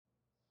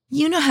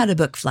You know how to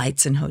book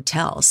flights and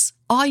hotels.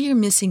 All you're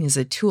missing is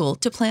a tool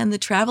to plan the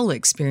travel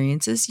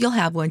experiences you'll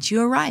have once you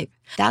arrive.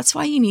 That's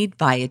why you need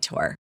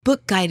Viator.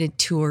 Book guided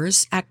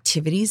tours,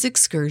 activities,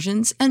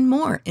 excursions, and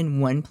more in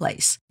one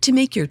place to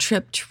make your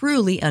trip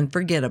truly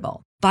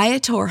unforgettable.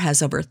 Viator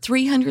has over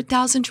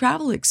 300,000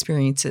 travel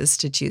experiences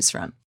to choose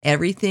from.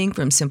 Everything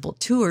from simple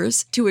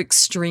tours to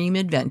extreme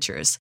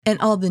adventures and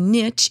all the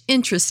niche,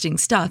 interesting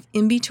stuff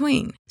in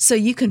between. So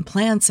you can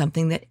plan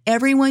something that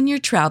everyone you're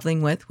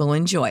traveling with will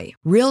enjoy.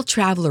 Real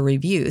traveler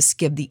reviews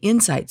give the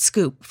inside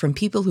scoop from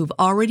people who've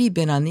already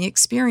been on the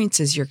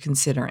experiences you're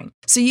considering.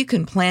 So you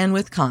can plan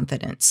with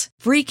confidence.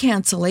 Free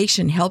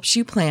cancellation helps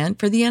you plan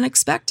for the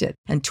unexpected.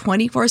 And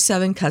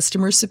 24/7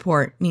 customer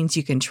support means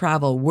you can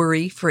travel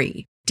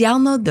worry-free.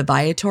 Download the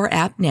Viator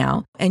app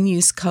now and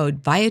use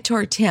code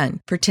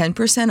Viator10 for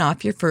 10%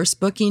 off your first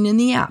booking in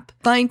the app.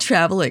 Find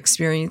travel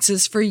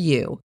experiences for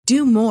you.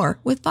 Do more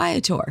with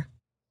Viator.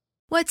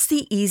 What's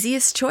the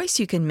easiest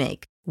choice you can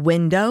make?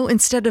 Window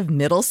instead of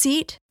middle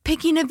seat?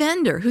 Picking a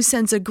vendor who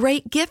sends a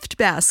great gift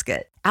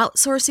basket?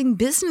 Outsourcing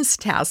business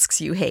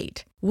tasks you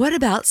hate? What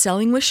about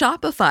selling with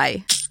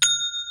Shopify?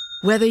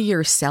 Whether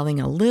you're selling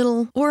a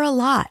little or a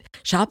lot,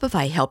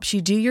 Shopify helps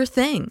you do your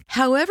thing,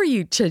 however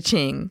you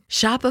cha-ching.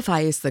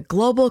 Shopify is the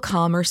global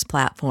commerce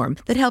platform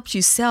that helps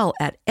you sell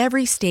at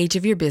every stage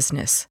of your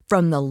business.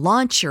 From the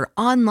launch your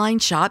online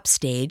shop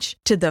stage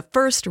to the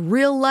first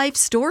real-life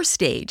store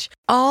stage,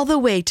 all the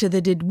way to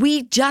the did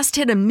we just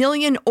hit a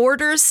million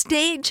orders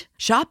stage?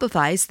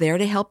 Shopify's there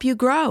to help you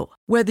grow.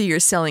 Whether you're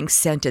selling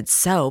scented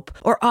soap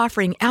or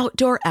offering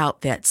outdoor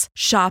outfits,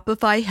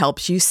 Shopify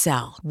helps you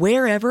sell.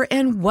 Wherever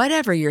and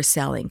whatever you're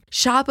selling,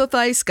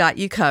 Shopify's got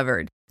you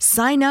covered.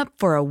 Sign up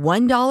for a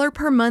 $1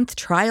 per month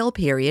trial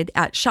period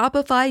at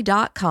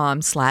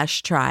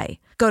shopify.com/try.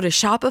 Go to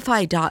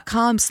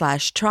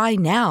shopify.com/try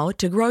now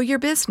to grow your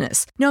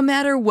business, no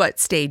matter what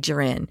stage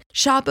you're in.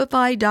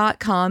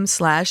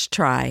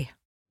 Shopify.com/try.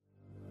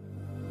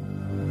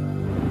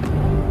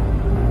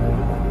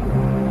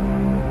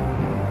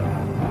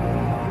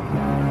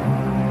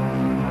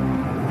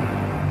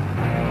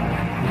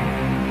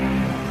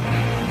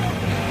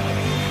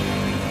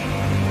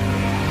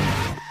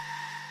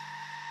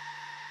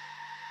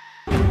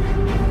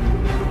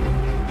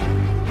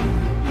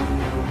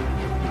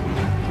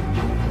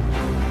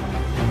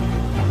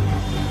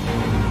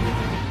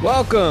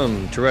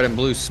 Welcome to Red and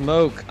Blue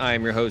Smoke. I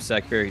am your host,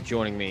 Zach Berry.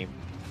 Joining me,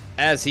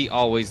 as he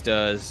always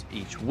does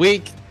each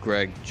week,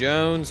 Greg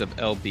Jones of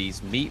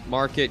LB's Meat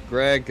Market.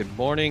 Greg, good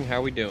morning. How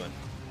are we doing?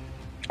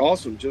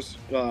 Awesome. Just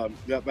got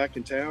back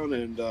in town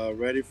and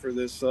ready for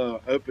this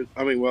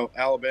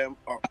Alabama,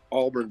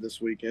 Auburn this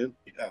weekend.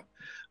 Yeah,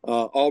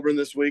 Auburn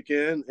this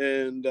weekend,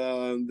 and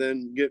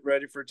then get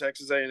ready for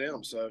Texas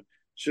A&M. So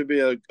should be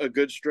a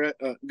good stretch.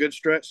 Good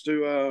stretch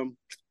to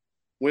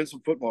win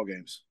some football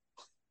games.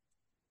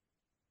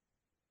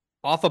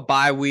 Off a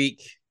bye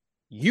week.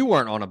 You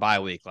weren't on a bye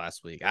week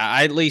last week.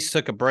 I at least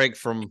took a break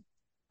from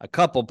a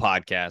couple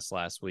podcasts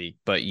last week,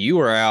 but you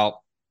were out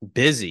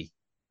busy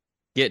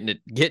getting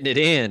it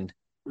in.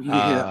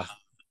 Yeah.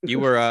 You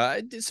were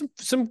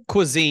some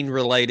cuisine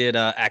related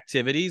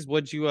activities.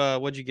 What'd you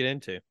get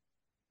into?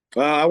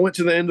 I went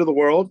to the end of the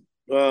world.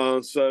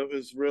 So it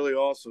was really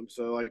awesome.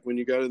 So like when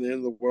you go to the end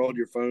of the world,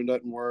 your phone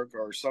doesn't work,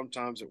 or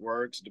sometimes it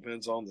works,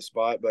 depends on the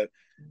spot. But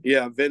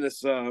yeah,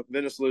 Venice,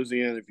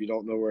 Louisiana, if you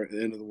don't know where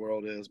the end of the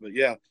world is. But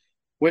yeah,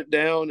 went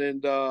down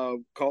and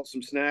caught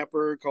some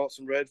snapper, caught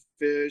some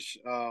redfish.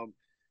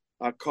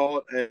 I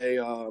caught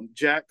a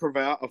Jack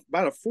Crevalle,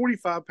 about a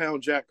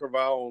 45-pound Jack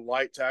Crevalle on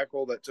light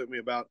tackle that took me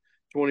about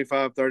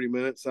 25-30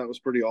 minutes. That was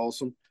pretty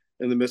awesome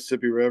in the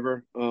Mississippi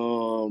River.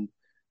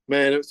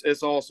 Man,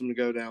 it's awesome to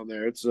go down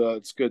there. It's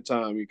a good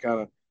time.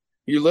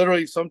 You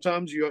literally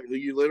sometimes you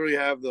literally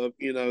have the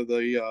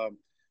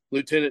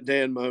Lieutenant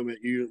Dan moment.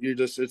 You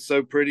just, it's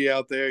so pretty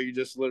out there. You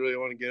just literally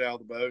want to get out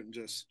of the boat and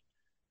just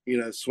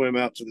swim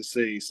out to the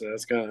sea. So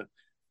that's kind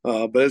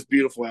of but it's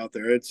beautiful out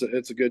there. It's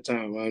a good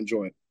time. I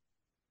enjoy it.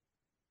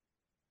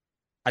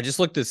 I just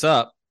looked this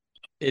up.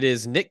 It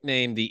is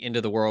nicknamed the end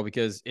of the world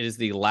because it is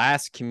the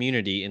last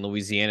community in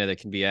Louisiana that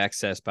can be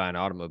accessed by an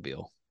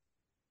automobile.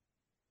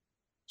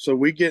 So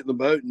we get in the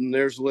boat, and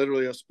there's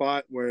literally a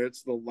spot where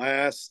it's the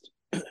last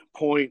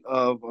point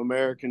of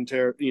American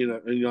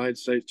United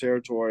States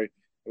territory,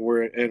 and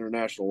we're in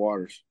international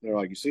waters. They're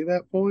like, you see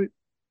that point?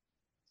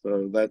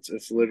 So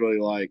it's literally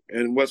like,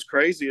 and what's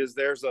crazy is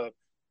there's a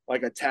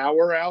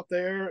tower out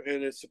there,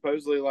 and it's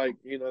supposedly like,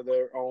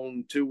 they're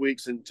on 2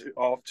 weeks and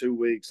off 2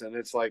 weeks, and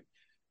it's like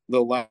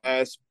the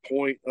last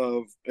point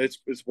of it's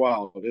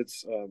wild. But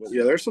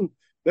yeah, there's some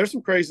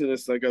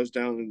craziness that goes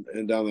down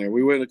and down there.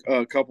 We went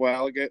a couple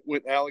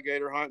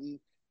alligator hunting.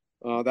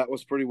 That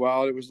was pretty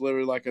wild. It was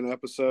literally like an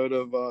episode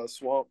of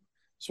Swamp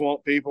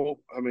People.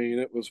 I mean,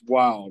 it was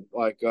wild.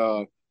 Like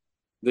the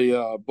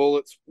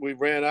bullets, we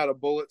ran out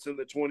of bullets in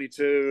the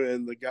 22,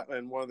 and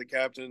one of the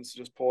captains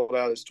just pulled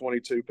out his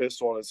 22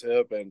 pistol on his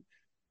hip and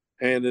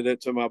handed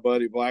it to my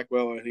buddy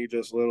Blackwell, and he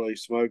just literally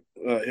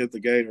hit the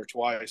gator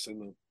twice,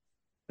 and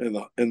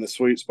in the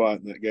sweet spot,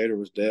 and that gator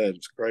was dead.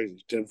 It's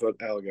crazy.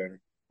 10-foot alligator,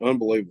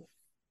 unbelievable.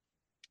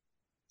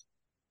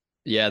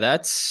 Yeah,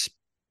 that's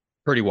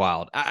pretty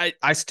wild.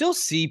 I still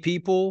see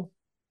people.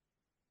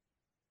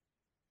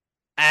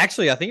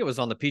 Actually, I think it was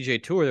on the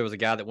PGA Tour. There was a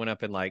guy that went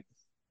up and like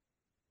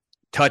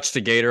touched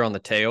a gator on the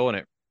tail, and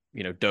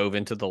it dove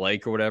into the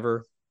lake or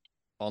whatever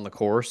on the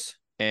course.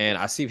 And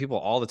I see people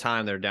all the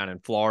time that are down in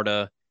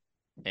Florida,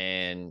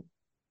 and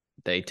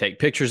they take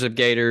pictures of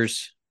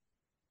gators.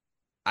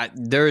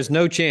 There is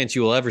no chance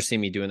you will ever see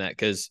me doing that,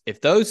 because if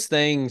those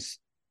things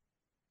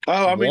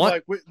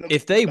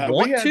if they we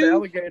want had the to,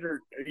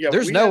 alligator. Yeah,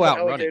 there's we no had the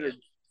outrunning alligator. it.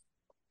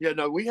 Yeah,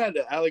 no, we had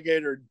the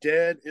alligator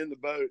dead in the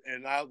boat,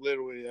 and I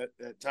literally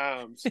at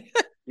times,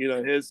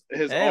 his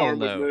Hell arm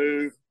would no.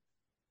 move.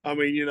 I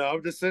mean,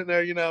 I'm just sitting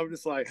there, I'm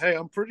just like, hey,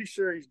 I'm pretty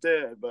sure he's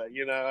dead, but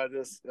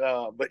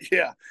but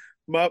yeah,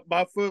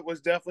 my foot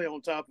was definitely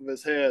on top of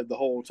his head the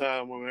whole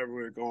time whenever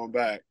we were going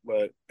back.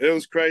 But it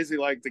was crazy.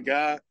 Like the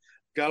guy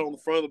got on the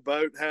front of the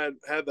boat, had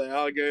the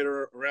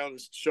alligator around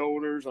his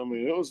shoulders. I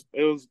mean, it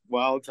was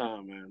wild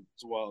time, man.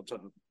 It's a wild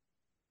time.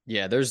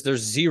 Yeah, there's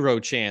zero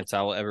chance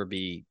I will ever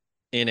be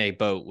in a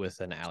boat with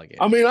an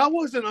alligator. I mean, I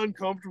wasn't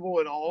uncomfortable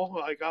at all.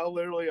 I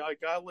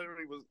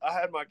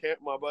had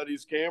my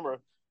buddy's camera,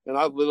 and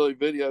I literally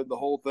videoed the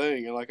whole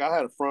thing. And like, I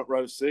had a front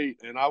row seat,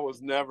 and I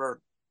was never,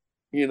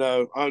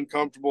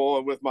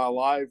 uncomfortable with my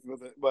life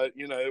with it. But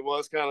it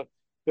was kind of.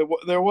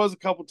 There was a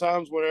couple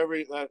times whenever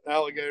that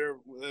alligator,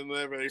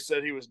 whenever they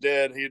said he was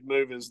dead, he'd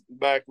move his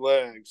back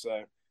leg.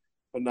 So,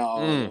 but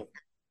no.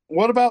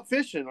 What about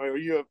fishing?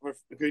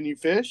 Can you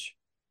fish?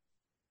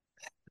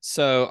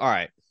 So, all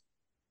right.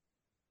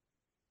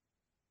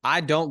 I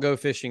don't go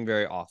fishing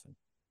very often.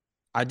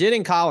 I did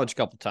in college a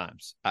couple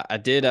times. I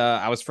did.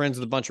 I was friends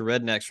with a bunch of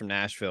rednecks from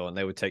Nashville, and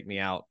they would take me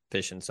out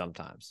fishing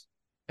sometimes.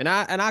 And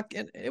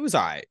it was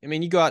all right. I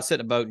mean, you go out,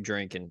 sit in a boat, and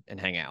drink, and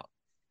hang out.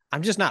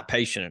 I'm just not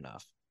patient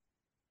enough.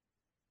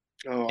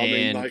 Oh, I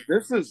mean, like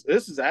this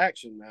is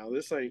action now.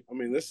 This ain't. I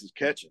mean, this is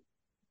catching.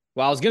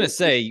 Well, I was gonna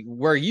say,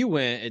 where you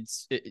went,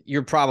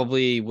 you're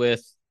probably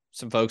with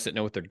some folks that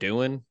know what they're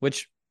doing.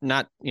 Which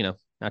not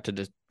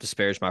to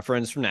disparage my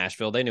friends from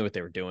Nashville, they knew what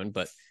they were doing,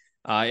 but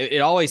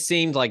it always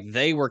seemed like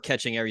they were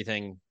catching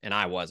everything and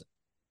I wasn't.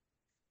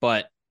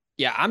 But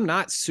yeah, I'm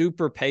not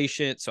super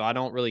patient, so I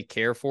don't really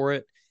care for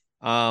it.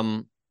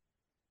 I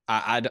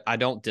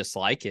don't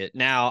dislike it.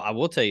 Now, I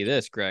will tell you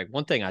this, Greg.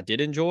 One thing I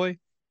did enjoy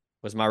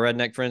was my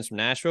redneck friends from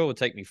Nashville would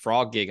take me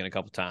frog gigging a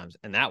couple times,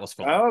 and that was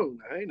fun. Oh,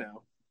 hey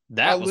now.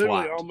 That was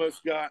wild. I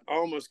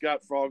almost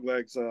got frog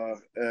legs at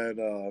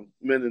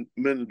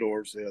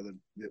Menador's when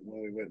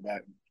we went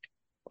back.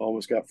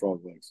 Almost got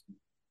frog legs.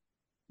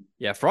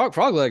 Yeah,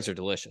 frog legs are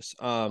delicious.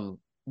 But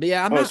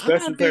yeah,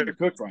 especially if they're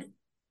cooked right.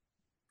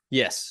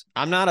 Yes,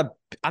 I'm not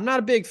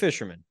a big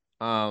fisherman.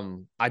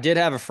 I did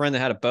have a friend that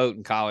had a boat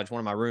in college, one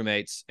of my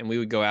roommates, and we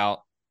would go out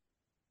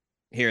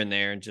here and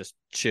there and just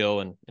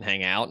chill and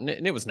hang out, and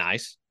it was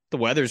nice. The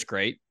weather's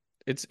great.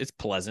 It's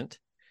pleasant.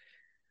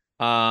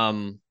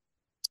 But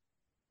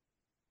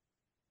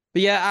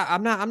yeah,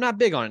 I'm not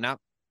big on it. Now,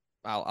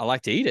 I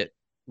like to eat it.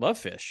 Love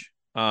fish.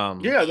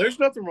 Yeah, there's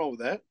nothing wrong with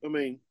that. I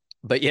mean,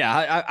 but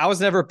yeah, I was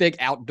never a big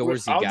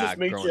outdoorsy guy. I'll just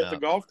meet you at the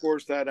golf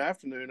course that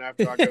afternoon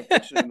after I go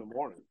fishing in the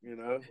morning.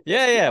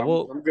 Yeah.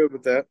 I'm good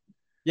with that.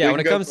 Yeah, when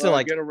it comes to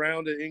like get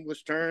around at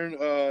English Turn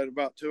at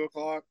about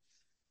 2:00,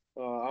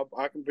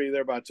 I can be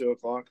there by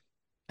 2:00.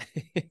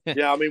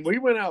 Yeah, I mean, we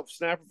went out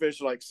snapper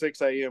fishing like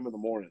 6 a.m. in the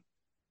morning.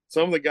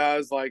 Some of the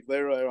guys I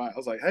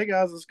was like, "Hey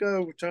guys, let's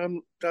go!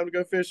 Time to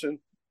go fishing."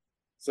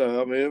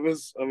 So I mean, it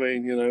was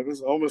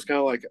almost kind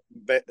of like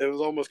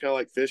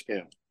fish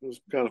camp. It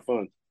was kind of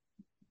fun.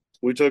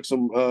 We took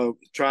some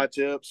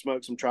tri-tips,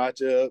 smoked some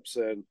tri-tips,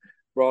 and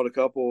brought a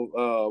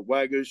couple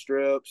Wagyu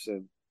strips,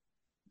 and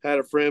had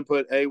a friend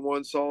put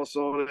A1 sauce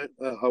on it.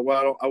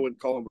 I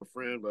wouldn't call him a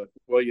friend, but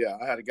yeah,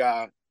 I had a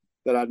guy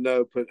that I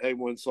know put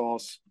A1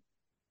 sauce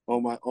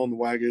on the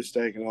Wagyu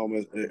steak,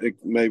 and it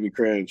made me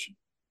cringe.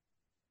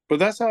 But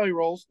that's how he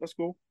rolls. That's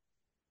cool.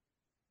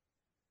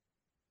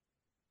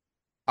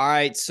 All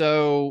right,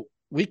 so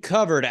we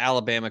covered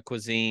Alabama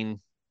cuisine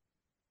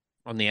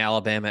on the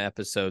Alabama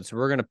episode, so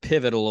we're going to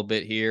pivot a little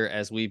bit here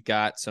as we've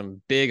got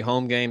some big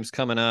home games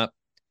coming up.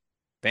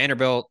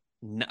 Vanderbilt,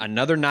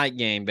 another night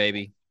game,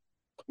 baby.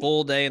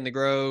 Full day in the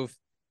Grove.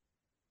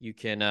 You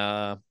can,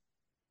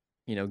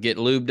 get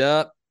lubed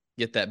up,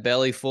 get that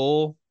belly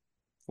full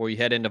before you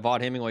head into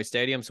Vaught Hemingway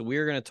Stadium. So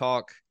we're going to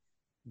talk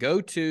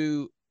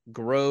go-to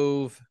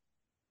Grove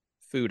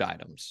food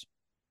items.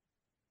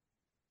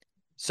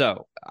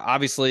 So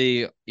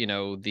obviously, the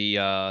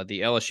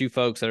LSU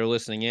folks that are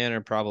listening in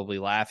are probably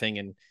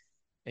laughing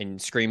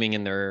and screaming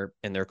in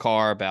their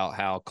car about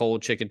how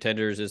cold chicken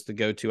tenders is the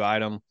go-to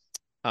item.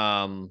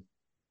 But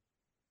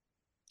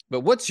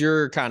what's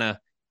your kind of,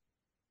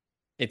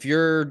 if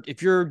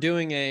you're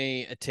doing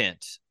a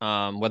tent,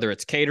 whether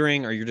it's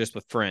catering or you're just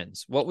with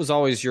friends, what was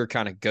always your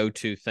kind of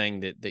go-to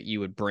thing that you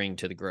would bring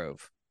to the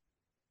Grove?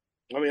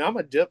 I mean, I'm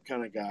a dip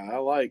kind of guy. I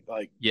like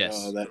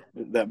Yes.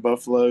 that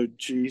buffalo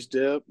cheese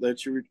dip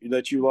that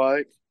you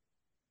like.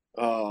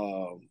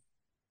 Um,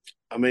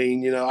 I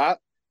mean,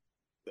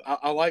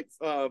 I like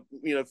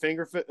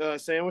finger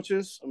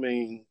sandwiches. I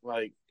mean,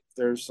 like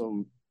there's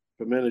some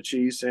pimento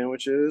cheese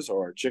sandwiches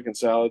or chicken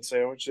salad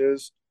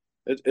sandwiches.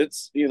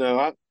 It's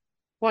I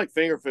like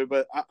finger food,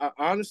 but I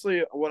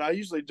honestly, what I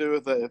usually do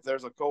with it, if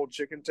there's a cold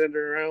chicken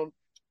tender around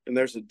and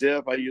there's a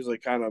dip, I usually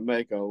kind of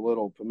make a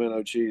little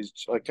pimento cheese,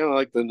 like kind of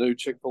like the new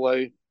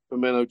Chick-fil-A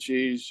pimento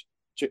cheese,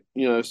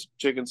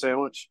 chicken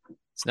sandwich.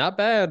 It's not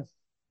bad.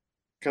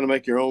 Kind of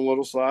make your own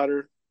little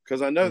slider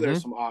because I know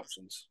there's Mm-hmm. some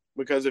options.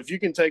 Because if you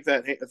can take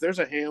that, if there's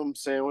a ham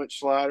sandwich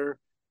slider,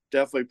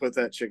 definitely put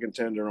that chicken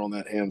tender on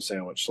that ham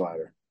sandwich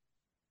slider,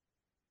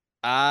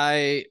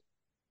 I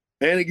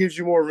and it gives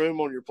you more room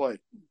on your plate.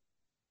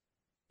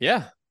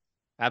 Yeah,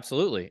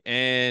 absolutely.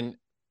 And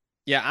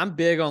yeah, I'm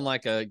big on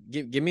like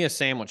give me a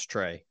sandwich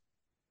tray.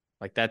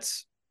 Like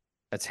that's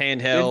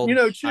And handheld.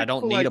 I Chick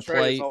don't Fil need A a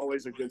tray is plate.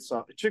 always a good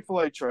song. Chick Fil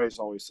A tray is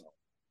always solid.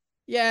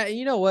 Yeah, and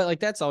you know what? Like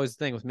that's always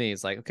the thing with me.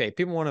 It's like, okay,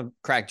 people want to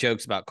crack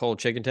jokes about cold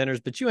chicken tenders,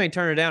 but you ain't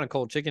turning down a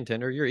cold chicken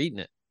tender. You're eating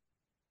it.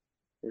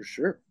 For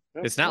sure.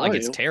 Yeah, It's not like I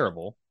it's am.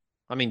 terrible.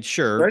 I mean,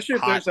 sure, Especially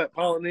if hot. there's that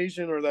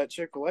Polynesian or that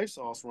Chick-fil-A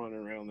sauce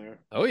running around there.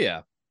 Oh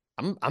yeah.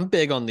 I'm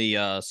big on the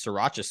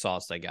sriracha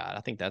sauce they got. I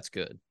think that's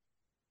good.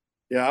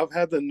 Yeah, I've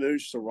had the new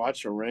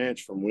Sriracha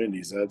Ranch from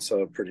Wendy's. That's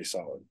pretty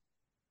solid.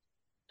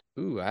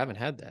 Ooh, I haven't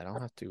had that. I'll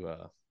have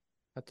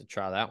to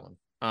try that one.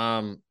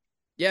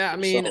 Yeah, I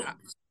Pretty mean, solid.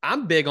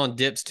 I'm big on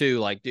dips too.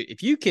 Like dude,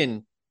 if you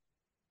can,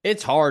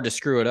 it's hard to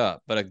screw it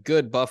up, but a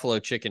good buffalo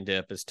chicken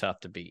dip is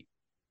tough to beat.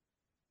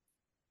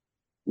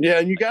 Yeah,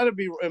 and you got to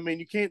be. I mean,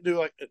 you can't do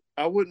like.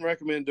 I wouldn't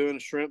recommend doing a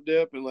shrimp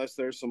dip unless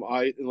there's some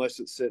ice, unless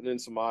it's sitting in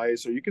some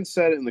ice. Or you can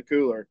set it in the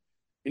cooler,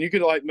 and you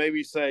could like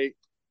maybe say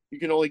you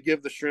can only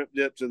give the shrimp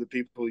dip to the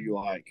people you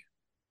like.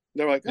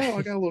 They're like, oh,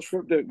 I got a little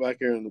shrimp dip back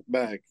here in the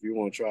back. If you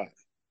want to try it.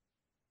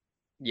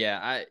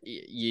 Yeah,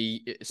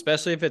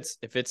 especially if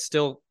it's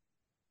still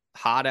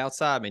hot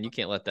outside, man, you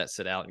can't let that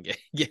sit out and get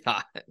get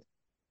hot.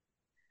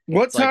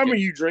 What It's like time are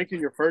you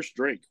drinking your first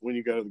drink when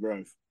you go to the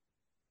Grove?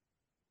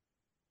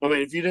 I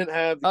mean, if you didn't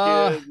have the uh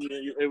kid,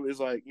 it was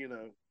like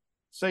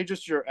say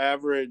just your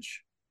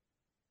average.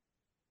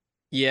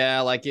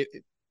 yeah, like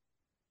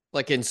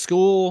in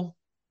school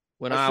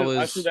when I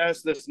I should was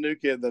ask this new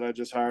kid that I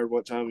just hired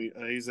what time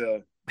he's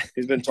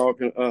been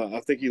talking. I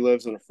think he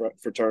lives in a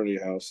fraternity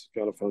house.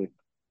 Kind of funny.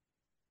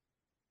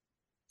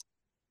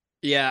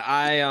 yeah,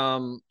 I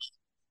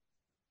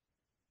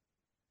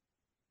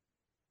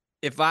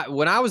if I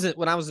when I was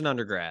an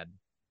undergrad,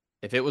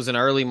 if it was an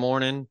early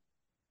morning,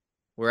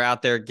 we're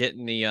out there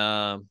getting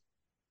the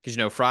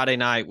because Friday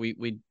night we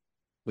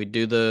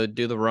do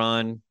the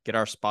run, get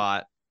our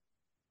spot.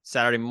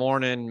 Saturday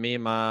morning, me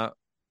and my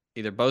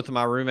either both of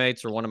my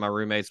roommates or one of my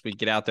roommates, we'd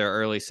get out there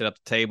early, set up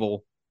the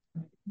table,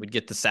 we'd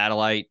get the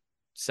satellite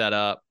set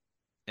up,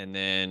 and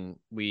then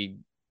we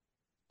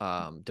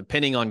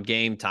depending on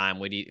game time,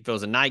 we'd eat, if it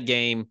was a night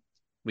game,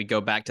 we'd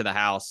go back to the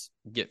house,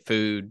 get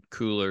food,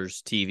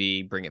 coolers,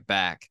 TV, bring it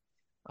back.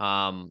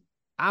 Um,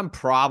 I'm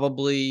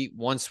probably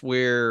once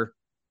we're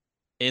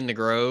in the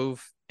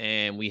Grove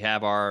and we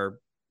have our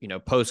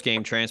post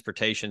game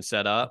transportation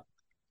set up.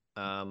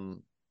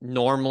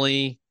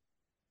 Normally,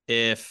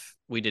 if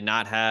we did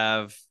not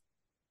have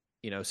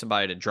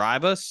somebody to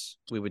drive us,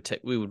 we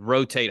would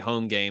rotate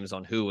home games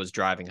on who was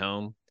driving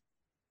home.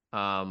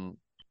 Um,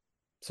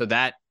 so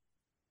that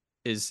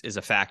is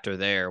a factor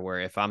there. Where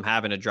if I'm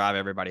having to drive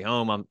everybody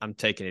home, I'm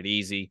taking it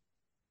easy.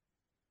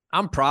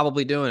 I'm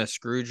probably doing a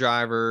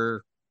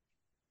screwdriver.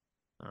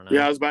 I don't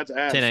Yeah, I know, was about to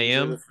 10 ask.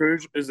 a.m.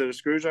 Is it a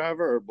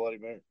screwdriver or a Bloody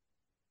Mary?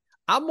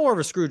 I'm more of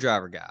a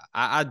screwdriver guy.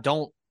 I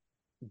don't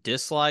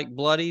dislike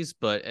bloodies,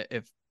 but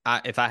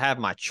if I have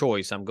my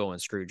choice, I'm going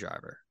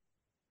screwdriver.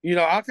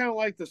 I kind of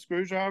like the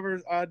screwdriver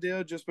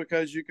idea just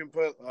because you can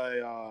put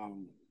a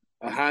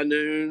high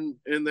noon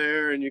in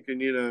there and you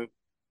can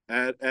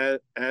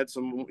add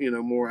some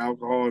more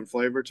alcohol and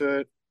flavor to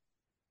it.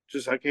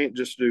 Just I can't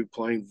just do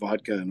plain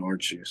vodka and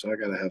orange juice. I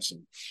got to have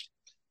some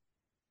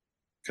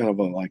kind of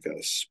like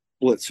a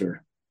splitzer,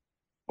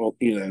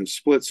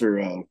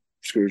 splitzer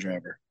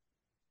screwdriver.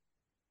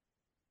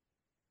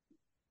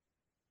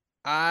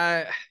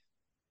 I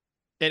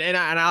and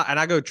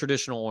I go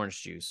traditional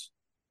orange juice.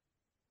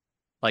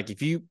 Like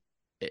if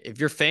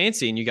you're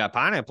fancy and you got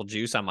pineapple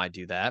juice, I might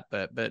do that.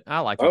 But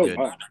Oh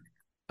wow.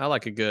 I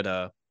like a good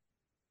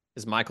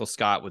as Michael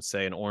Scott would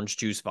say, an orange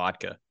juice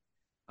vodka.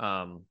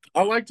 Um,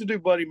 I like to do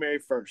Bloody Mary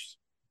first,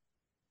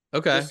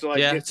 okay, just to like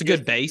yeah, get it's a good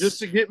just base.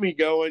 to get me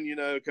going,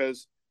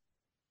 because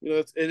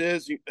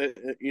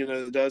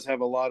it does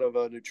have a lot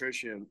of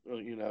nutrition,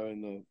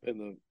 in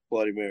the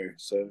Bloody Mary.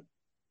 So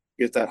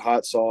get that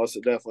hot sauce.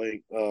 It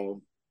definitely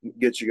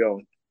gets you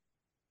going.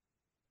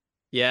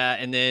 Yeah,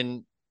 and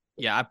then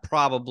yeah, I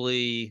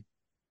probably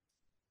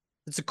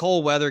it's a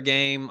cold weather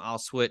game. I'll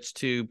switch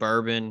to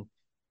bourbon.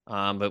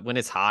 But when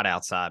it's hot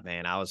outside,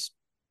 man, I was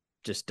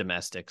just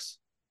domestics.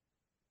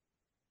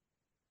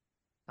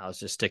 I was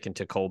just sticking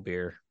to cold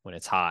beer when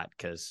it's hot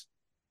because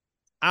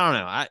I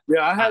don't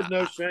know. I had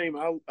no shame.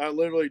 I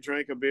literally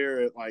drank a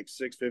beer at like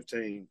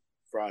 6:15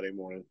 Friday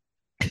morning.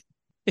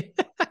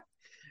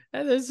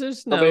 There's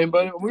just I no. mean,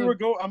 but we were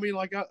going. I mean,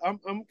 like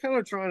I'm kind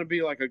of trying to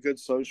be like a good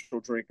social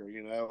drinker.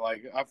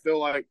 Like I feel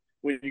like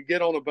when you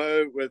get on a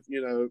boat with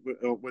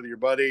with your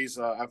buddies,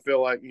 I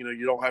feel like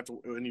you don't have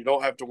to, and you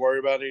don't have to worry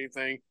about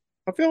anything.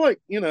 I feel like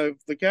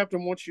if the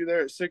captain wants you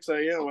there at 6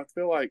 a.m., I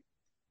feel like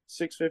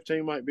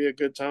 6:15 might be a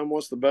good time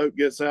once the boat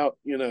gets out.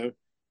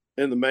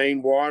 In the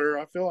main water,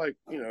 I feel like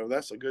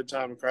that's a good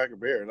time to crack a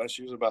beer. That's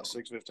usually about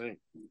 6:15.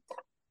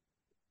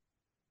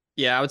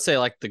 Yeah, I would say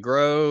like the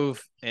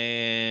Grove,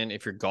 and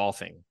if you're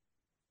golfing,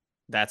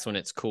 that's when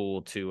it's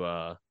cool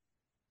to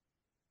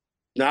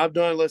Now I've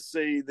done. Let's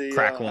see,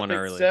 crack I one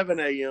think early. 7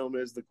 a.m.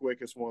 is the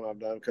quickest one I've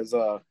done because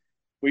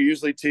we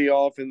usually tee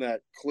off in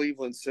that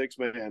Cleveland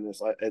 6-man.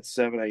 It's like at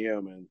 7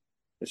 a.m. and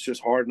it's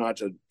just hard not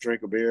to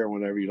drink a beer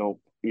whenever you don't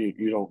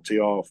tee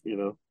off.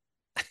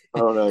 I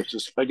don't know. It's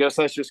just, I guess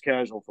that's just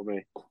casual for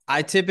me.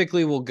 I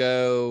typically will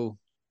go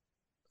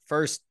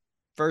first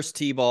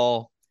tee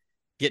ball,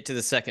 get to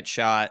the second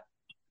shot,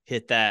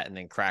 hit that, and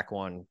then crack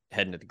one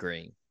heading to the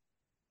green.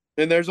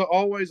 And there's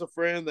always a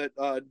friend that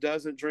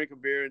doesn't drink a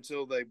beer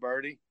until they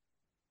birdie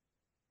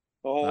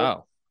a hole.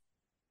 Oh,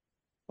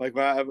 Like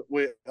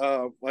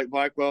like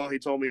Blackwell, he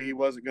told me he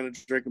wasn't going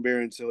to drink a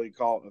beer until he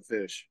caught a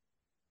fish.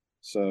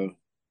 So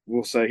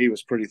we'll say he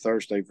was pretty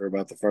thirsty for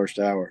about the first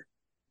hour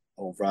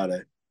on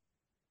Friday.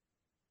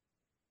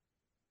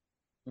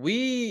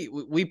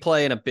 we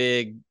play in a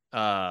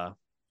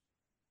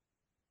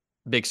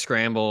big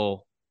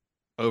scramble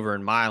over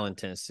in Milan,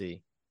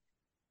 Tennessee,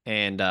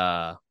 and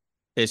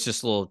it's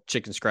just a little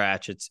chicken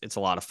scratch. It's a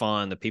lot of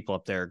fun. The people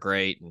up there are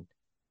great, and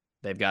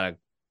they've got a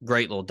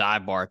great little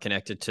dive bar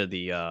connected to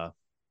the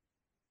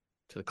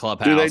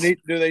clubhouse.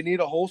 Do they need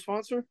a whole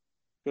sponsor?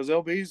 Because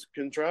LBs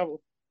can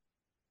travel.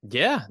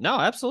 Yeah, no,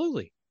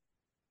 absolutely.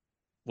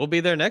 We'll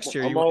be there next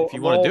year if you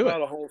I'm want all to do it.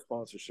 about a whole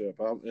sponsorship.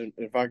 And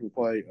if I can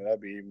play,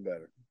 that'd be even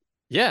better.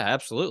 Yeah,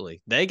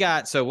 absolutely.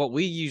 So what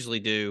we usually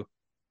do,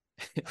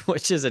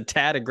 which is a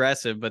tad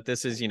aggressive, but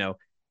this is,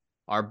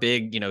 our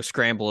big,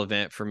 scramble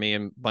event for me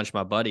and a bunch of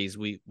my buddies.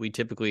 We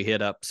typically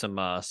hit up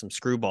some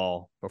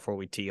screwball before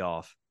we tee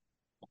off.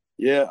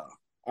 Yeah.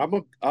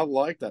 I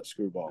like that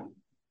screwball.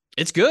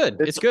 It's good.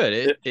 It's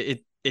good.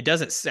 It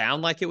doesn't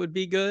sound like it would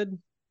be good,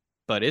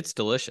 but it's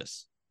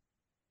delicious.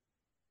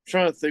 I'm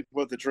trying to think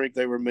what the drink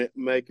they were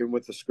making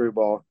with the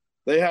screwball.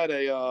 They had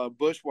a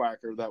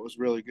bushwhacker that was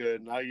really good,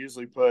 and I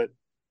usually put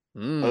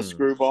a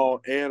screwball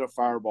and a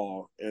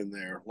fireball in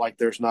there. Like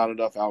there's not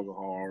enough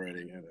alcohol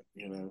already in it,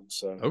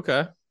 So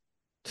Okay.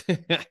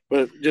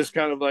 but just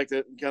kind of like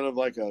that, kind of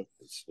like I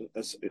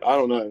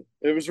don't know.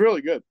 It was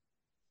really good.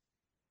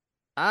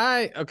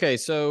 Okay.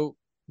 So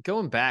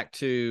going back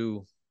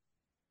to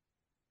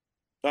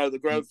The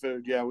Grove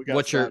food, yeah, we got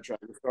what's your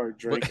sidetracked. We started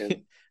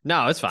drinking.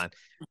 No, it's fine.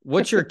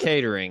 What's your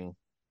catering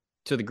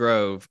to the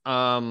Grove?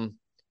 I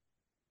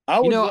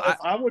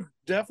would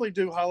definitely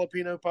do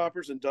jalapeno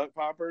poppers and duck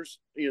poppers,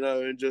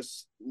 and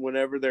just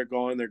whenever they're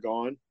gone, they're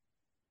gone.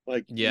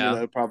 Like,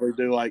 yeah. probably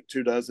do like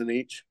 2 dozen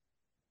each.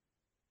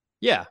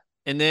 Yeah.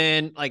 And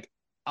then like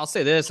I'll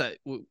say this,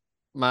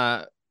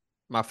 my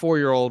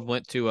 4-year-old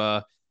went to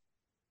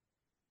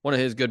one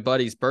of his good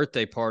buddies'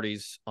 birthday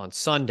parties on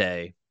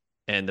Sunday,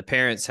 and the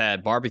parents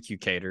had barbecue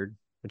catered,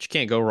 which you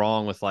can't go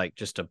wrong with like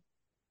just a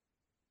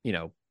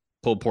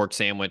pulled pork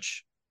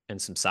sandwich and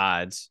some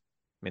sides.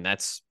 I mean,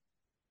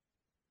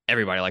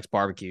 everybody likes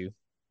barbecue,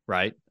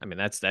 right? I mean,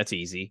 that's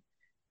easy.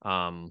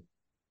 You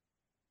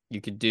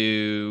could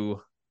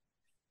do.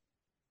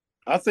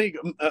 I think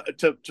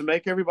to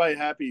make everybody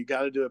happy, you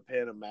got to do a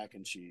pan of mac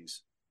and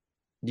cheese.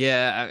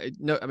 Yeah,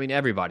 no, I mean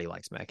everybody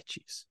likes mac and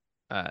cheese.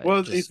 Well,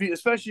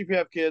 especially if you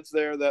have kids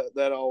there,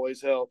 that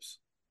always helps.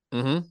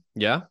 Mm-hmm.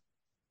 Yeah,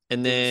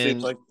 and It then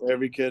seems like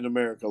every kid in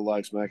America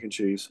likes mac and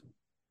cheese.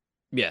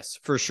 yes,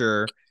 for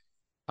sure.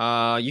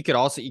 You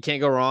can't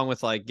go wrong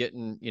with like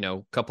getting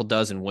a couple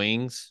dozen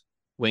wings.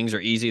 Wings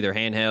are easy; they're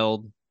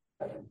handheld.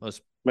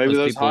 Maybe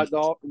those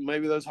people,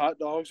 maybe those hot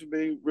dogs would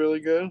be really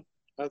good.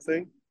 I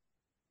think.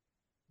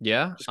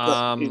 yeah.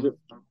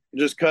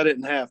 Just cut it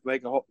in half.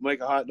 Make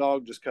a hot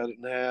dog. Just cut it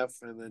in half,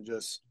 and then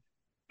just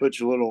put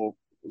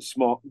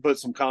put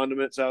some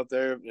condiments out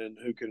there, and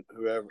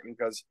whoever.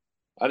 Because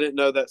I didn't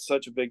know that's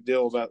such a big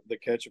deal about the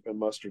ketchup and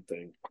mustard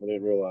thing. I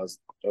didn't realize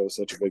that was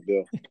such a big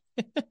deal.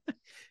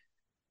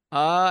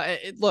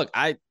 Look,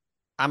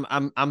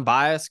 I'm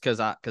biased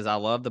because I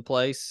love the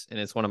place and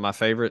it's one of my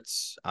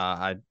favorites.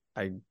 I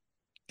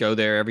go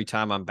there every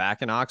time I'm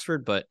back in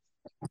Oxford, but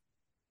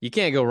you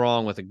can't go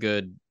wrong with a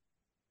good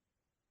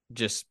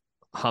just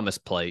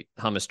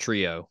hummus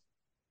trio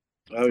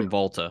from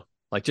Volta.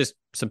 Like just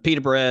some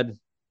pita bread,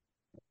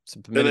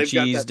 some pimento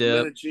cheese dip.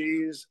 Pimento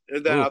cheese,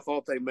 and then I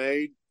thought they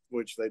made,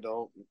 which they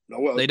don't. No,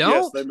 well, they don't.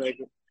 Yes, they make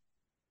it.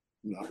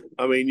 No,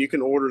 I mean you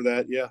can order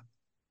that. Yeah.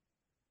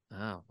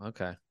 Oh,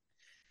 okay.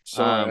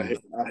 Sorry,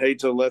 I hate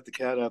to let the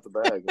cat out the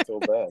bag. I feel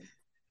bad.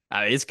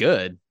 It's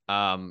good.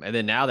 And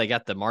then now they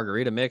got the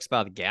margarita mix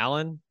by the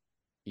gallon.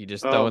 You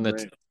just Oh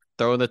man,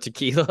 throwing the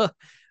tequila.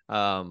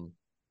 So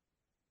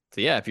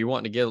yeah, if you're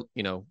wanting to get a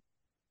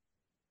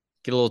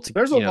little,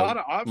 there's a lot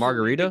of options you can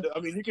margarita. do. I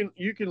mean,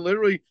 you can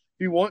literally, if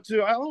you want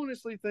to. I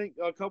honestly think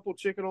a couple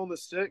chicken on the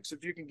sticks,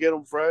 if you can get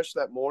them fresh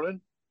that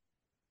morning.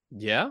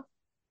 Yeah.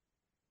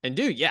 And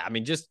dude, yeah, I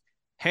mean, just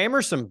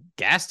hammer some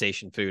gas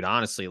station food,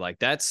 honestly. Like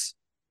that's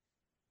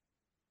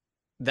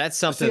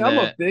something See, I'm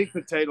a that, big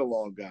potato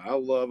log guy. I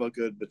love a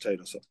good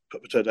potato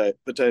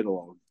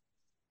log.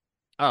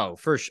 oh,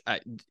 for sure.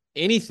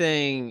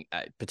 Anything,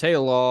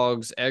 potato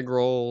logs, egg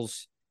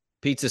rolls,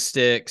 pizza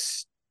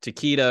sticks,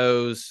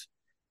 taquitos.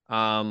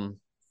 Um,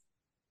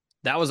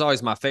 that was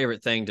always my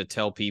favorite thing to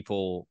tell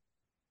people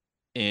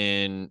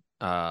in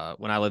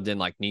when I lived in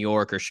like New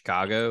York or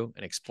Chicago,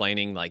 and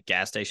explaining like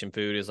gas station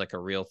food is like a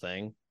real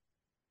thing.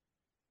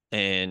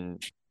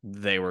 And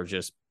they were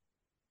just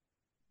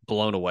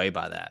blown away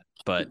by that.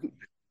 But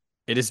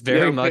it is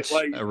very Yeah, much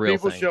like a real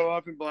people thing. show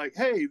up and be like,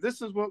 "Hey,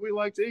 this is what we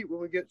like to eat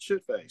when we get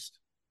shit faced."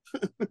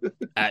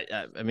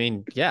 I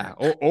mean, yeah,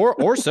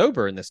 or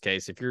sober in this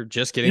case. If you're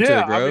just getting to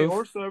the Yeah, I mean,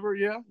 or Grove, sober.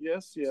 Yeah,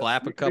 yes, yes.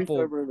 slap a You can be couple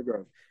sober in the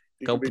Grove.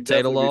 You can couple be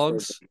potato definitely be sober.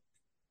 logs.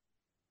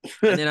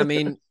 And then I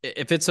mean,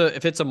 if it's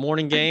a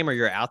morning game or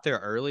you're out there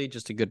early,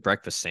 just a good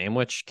breakfast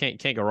sandwich.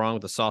 Can't go wrong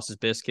with a sausage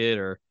biscuit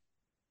or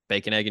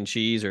bacon, egg, and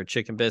cheese or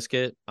chicken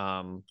biscuit.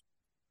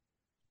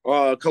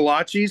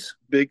 Kolaches,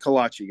 big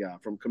kolache guy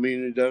from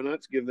Community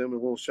Donuts. Give them a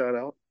little shout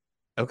out.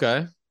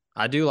 Okay.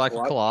 I do like a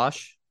Kolache.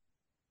 kolache.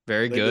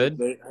 Very They do. good.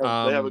 They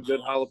have a good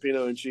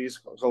jalapeno and cheese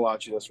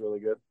kolache. That's really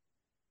good.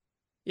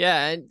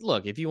 Yeah, and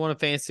look, if you want to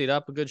fancy it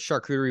up, a good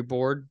charcuterie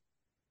board,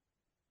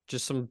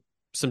 just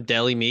some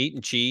deli meat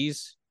and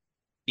cheese,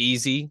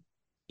 easy,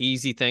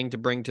 easy thing to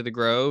bring to the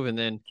Grove. And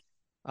then,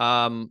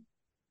 um,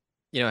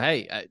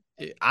 hey,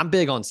 I'm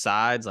big on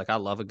sides. Like I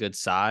love a good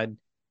side,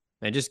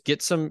 and just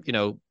get some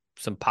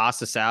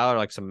pasta salad,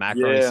 like some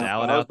macaroni Yeah,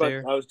 salad out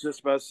there. I was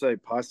just about to say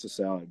pasta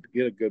salad.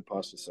 Get a good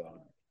pasta salad.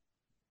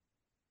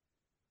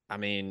 I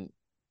mean,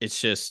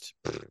 it's just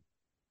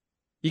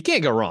you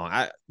can't go wrong.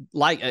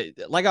 Like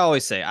I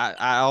always say,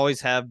 I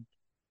always have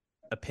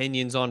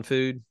opinions on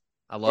food.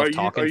 I love Are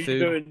talking you food.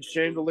 doing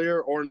chandelier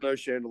or no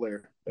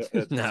chandelier at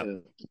the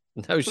No,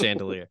 tent? no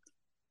chandelier.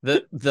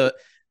 The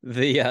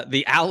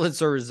the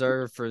outlets are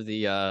reserved for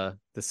the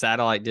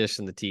satellite dish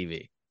and the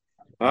TV.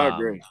 I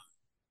agree.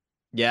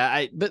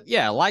 Yeah, but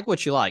yeah, like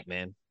what you like,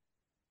 man.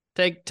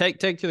 Take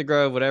to the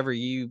Grove whatever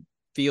you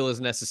feel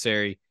is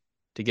necessary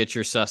to get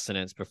your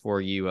sustenance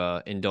before you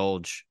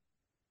indulge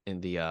in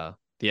the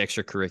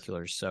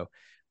extracurriculars. So,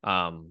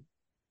 um,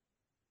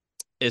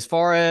 as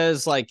far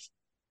as like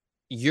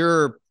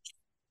your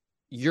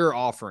your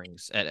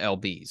offerings at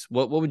LB's,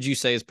 what would you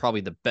say is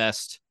probably the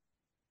best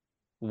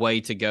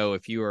way to go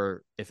if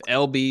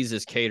LB's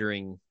is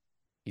catering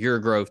your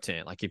Grove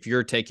tent? Like if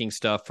you're taking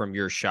stuff from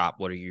your shop,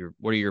 what are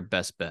your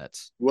best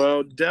bets?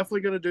 Well,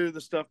 definitely going to do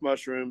the stuffed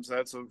mushrooms.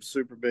 That's a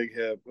super big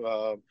hit.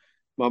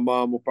 My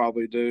mom will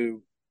probably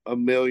do a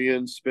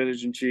million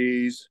spinach and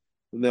cheese,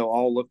 and they'll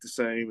all look the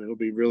same. It'll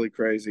be really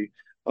crazy.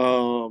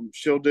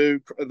 She'll do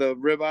the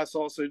ribeye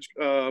sausage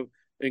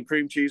and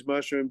cream cheese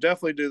mushroom.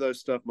 Definitely do those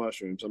stuffed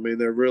mushrooms. I mean,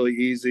 they're really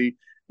easy.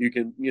 You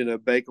can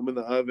bake them in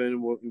the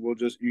oven. You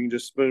can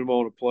just spoon them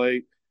on a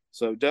plate.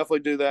 So definitely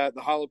do that.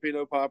 The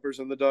jalapeno poppers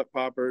and the duck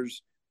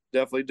poppers.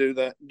 Definitely do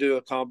that. Do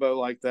a combo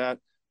like that.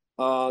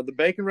 The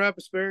bacon wrap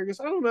asparagus,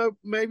 I don't know,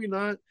 maybe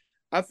not.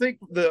 I think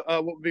the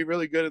what would be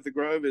really good at the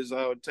Grove is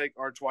I would take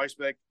our twice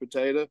baked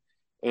potato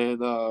and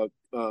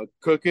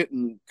cook it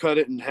and cut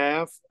it in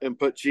half and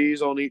put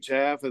cheese on each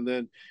half, and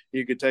then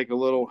you could take a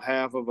little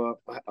half of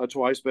a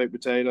twice baked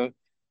potato.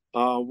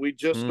 We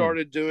just Mm.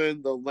 started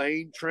doing the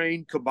lane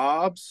train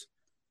kebabs.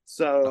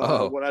 So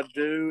Oh, what I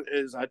do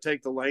is I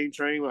take the lane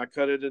train, I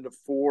cut it into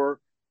 4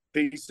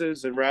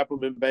 pieces and wrap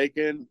them in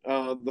bacon.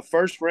 The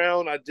first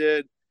round I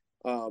did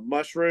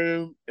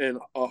mushroom and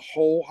a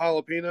whole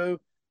jalapeno.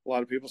 A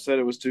lot of people said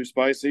it was too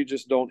spicy.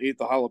 Just don't eat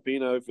the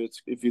jalapeno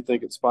if you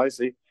think it's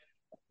spicy.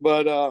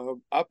 But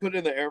I put it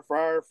in the air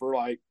fryer for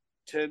like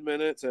 10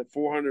 minutes at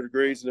 400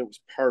 degrees, and it was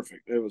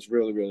perfect. It was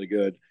really really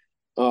good.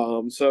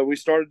 So we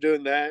started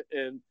doing that,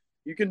 and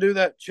you can do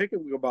that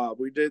chicken kebab.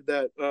 We did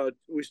that.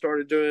 We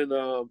started doing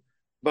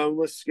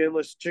boneless,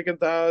 skinless chicken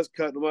thighs,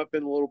 cutting them up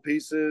in little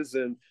pieces,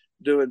 and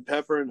doing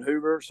pepper and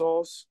Hoover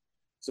sauce.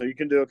 So you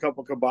can do a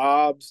couple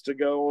kebabs to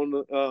go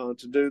on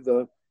to do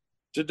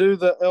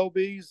the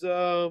LB's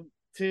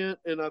tent,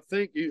 and I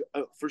think you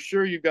for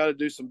sure you've got to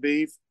do some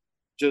beef,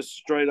 just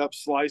straight up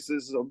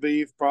slices of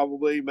beef,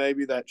 probably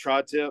maybe that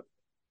tri-tip.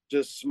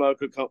 Just smoke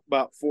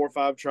about 4 or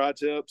 5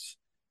 tri-tips.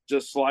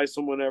 Just slice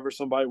them whenever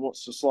somebody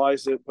wants to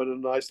slice it. Put a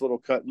nice little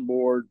cutting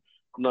board,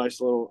 nice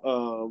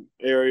little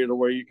area to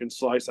where you can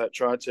slice that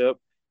tri-tip.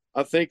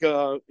 I think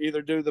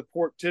either do the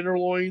pork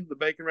tenderloin, the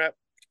bacon wrap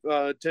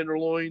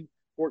tenderloin,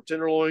 pork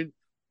tenderloin,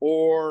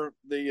 or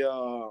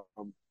the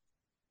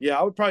yeah,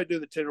 I would probably do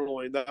the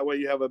tenderloin. That way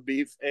you have a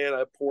beef and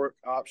a pork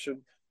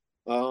option.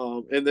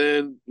 And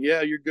then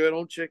yeah, you're good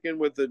on chicken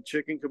with the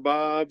chicken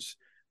kebabs.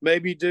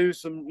 maybe do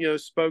some,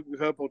 smoke a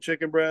couple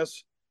chicken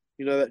breasts.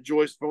 That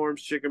Joyce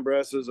Farms chicken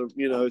breast is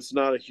it's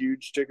not a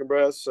huge chicken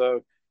breast.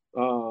 So,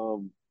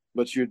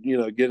 but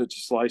get it to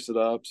slice it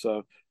up.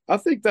 So I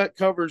think that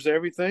covers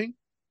everything.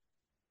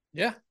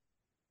 Yeah.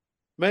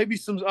 Maybe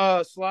some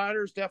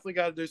sliders. Definitely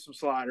got to do some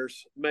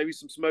sliders. Maybe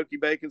some smoky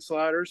bacon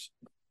sliders.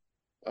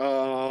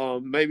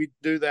 Maybe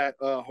do that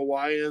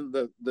Hawaiian,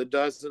 the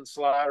dozen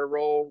slider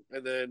roll,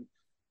 and then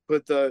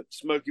put the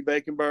smoky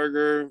bacon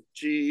burger,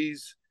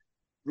 cheese,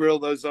 grill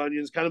those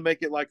onions, kind of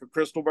make it like a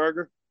crystal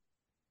burger.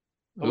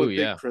 I'm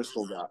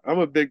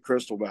a big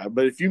crystal guy.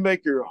 But if you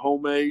make your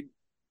homemade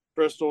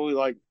crystal,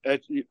 like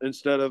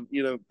instead of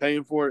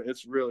paying for it,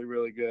 it's really,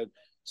 really good.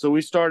 So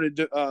we started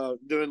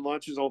doing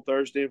lunches on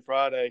Thursday and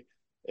Friday,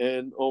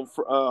 and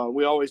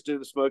we always do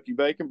the smoky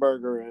bacon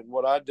burger. And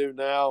what I do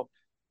now,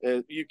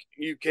 and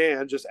you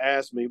can just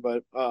ask me,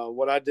 but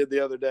what I did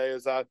the other day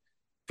is I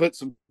put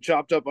some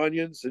chopped up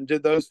onions and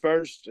did those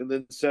first, and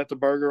then set the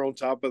burger on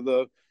top of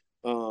the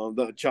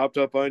chopped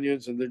up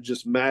onions, and then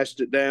just mashed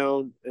it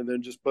down, and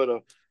then just put a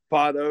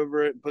pot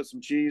over it and put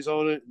some cheese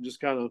on it, and just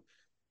kind of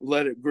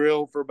let it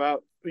grill for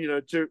about 3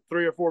 or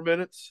 4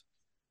 minutes,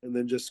 and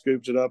then just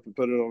scooped it up and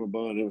put it on a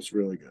bun. It was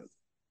really good.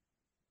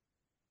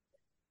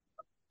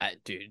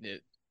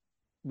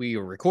 We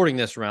are recording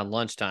this around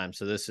lunchtime,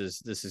 so this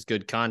is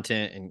good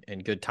content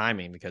and good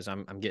timing because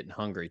I'm getting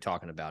hungry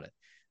talking about it.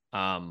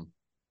 All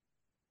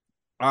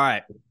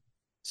right.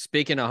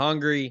 Speaking of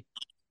hungry,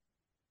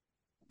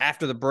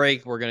 after the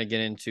break, we're going to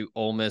get into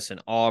Ole Miss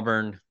and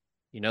Auburn.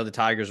 The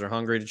Tigers are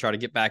hungry to try to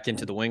get back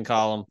into the win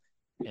column,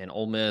 and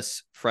Ole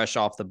Miss, fresh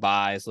off the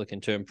bye, is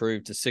looking to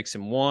improve to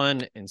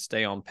 6-1 and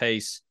stay on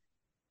pace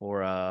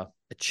for a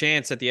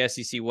chance at the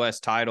SEC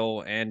West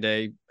title and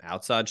a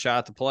outside shot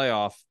at the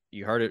playoff.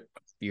 You heard it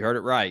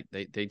right.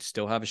 They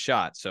still have a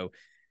shot. So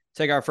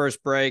take our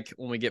first break.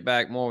 When we get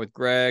back, more with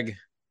Greg,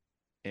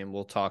 and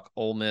we'll talk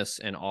Ole Miss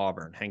and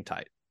Auburn. Hang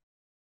tight.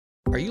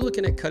 Are you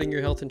looking at cutting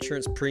your health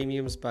insurance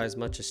premiums by as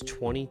much as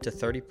 20 to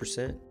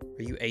 30%?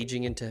 Are you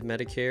aging into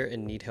Medicare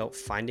and need help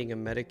finding a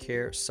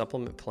Medicare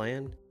supplement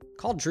plan?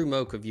 Call Drew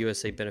Moak of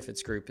USA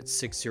Benefits Group at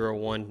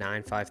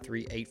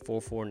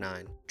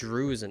 601-953-8449.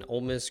 Drew is an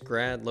Ole Miss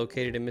grad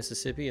located in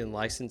Mississippi and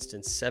licensed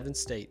in 7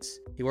 states.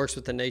 He works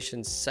with the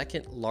nation's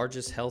second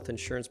largest health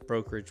insurance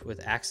brokerage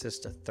with access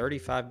to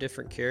 35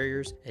 different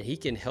carriers, and he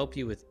can help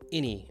you with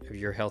any of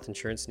your health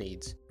insurance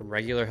needs. From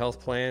regular health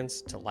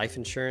plans to life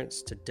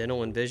insurance to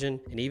dental and vision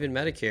and even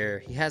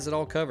Medicare, he has it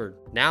all covered.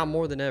 Now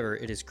more than ever,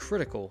 it is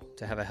critical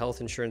to have a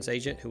health insurance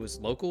agent who is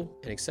local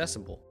and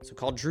accessible. So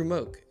call Drew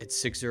Moak at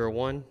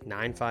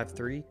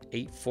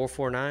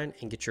 601-953-8449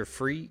 and get your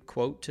free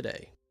quote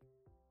today.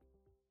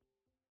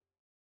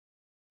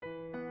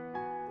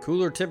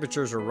 Cooler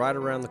temperatures are right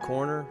around the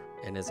corner,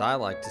 and as I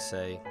like to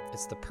say,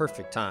 it's the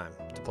perfect time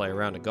to play a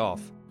round of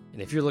golf. And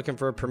if you're looking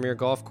for a premier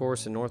golf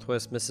course in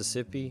Northwest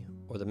Mississippi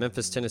or the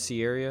Memphis,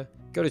 Tennessee area,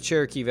 go to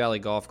Cherokee Valley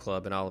Golf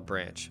Club in Olive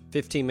Branch,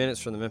 15 minutes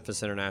from the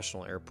Memphis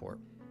International Airport.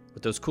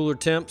 With those cooler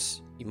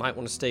temps, you might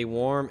want to stay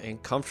warm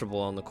and comfortable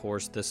on the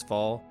course this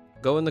fall.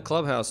 Go in the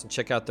clubhouse and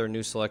check out their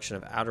new selection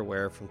of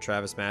outerwear from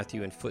Travis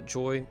Matthew and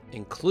FootJoy,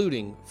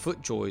 including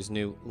FootJoy's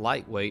new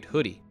lightweight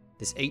hoodie.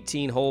 This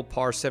 18-hole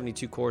par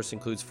 72 course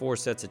includes 4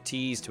 sets of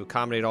tees to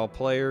accommodate all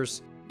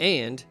players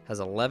and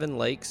has 11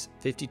 lakes,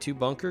 52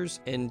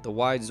 bunkers, and the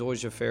wide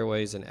Zoysia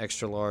fairways and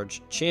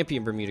extra-large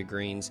Champion Bermuda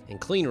greens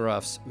and clean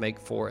roughs make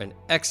for an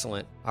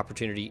excellent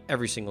opportunity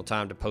every single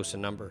time to post a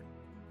number.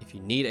 If you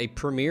need a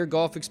premier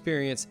golf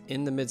experience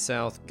in the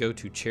Mid-South, go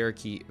to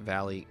Cherokee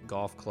Valley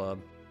Golf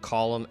Club.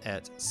 Call them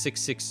at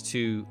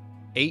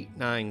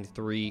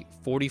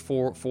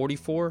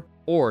 662-893-4444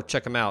 or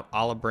check them out,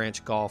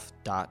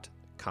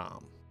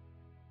 olivebranchgolf.com.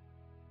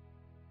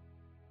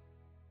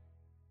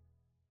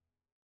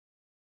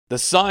 The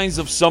signs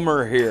of summer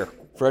are here.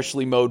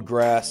 Freshly mowed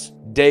grass,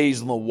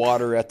 days on the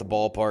water at the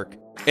ballpark,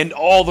 and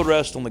all the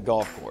rest on the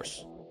golf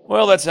course.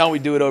 Well, that's how we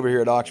do it over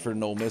here at Oxford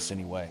and Ole Miss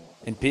anyway.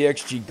 And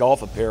PXG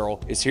Golf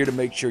Apparel is here to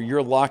make sure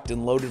you're locked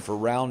and loaded for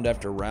round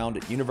after round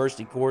at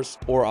University Course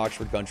or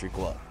Oxford Country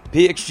Club.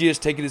 PXG has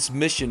taken its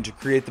mission to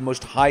create the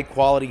most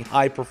high-quality,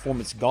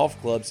 high-performance golf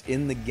clubs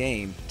in the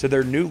game to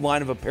their new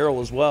line of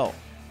apparel as well.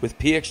 With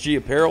PXG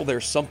Apparel,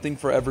 there's something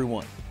for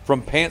everyone.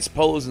 From pants,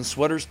 polos, and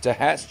sweaters to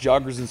hats,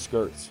 joggers, and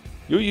skirts.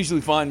 You'll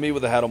usually find me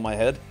with a hat on my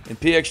head, and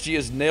PXG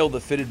has nailed the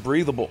fitted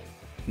breathable.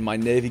 And my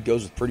navy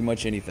goes with pretty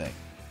much anything.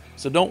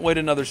 So don't wait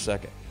another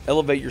second.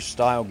 Elevate your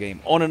style game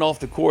on and off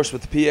the course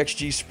with the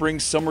PXG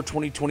Spring-Summer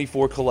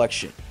 2024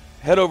 collection.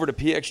 Head over to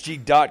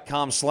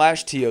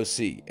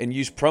pxg.com/TOC and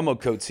use promo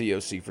code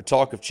TOC for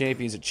Talk of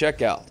Champions at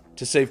checkout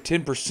to save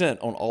 10%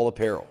 on all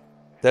apparel.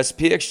 That's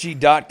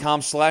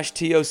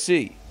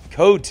pxg.com/TOC.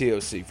 Code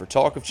TOC for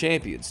Talk of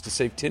Champions to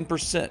save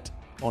 10%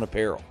 on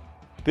apparel.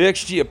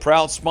 PXG, a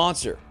proud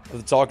sponsor of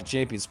the Talk of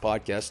Champions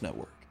podcast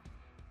network.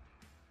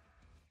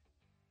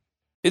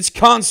 It's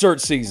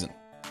concert season,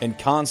 and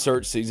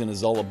concert season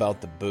is all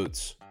about the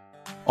boots.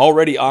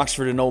 Already,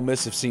 Oxford and Ole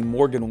Miss have seen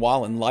Morgan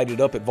Wallen light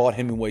it up at Vaught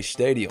Hemingway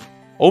Stadium.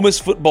 Ole Miss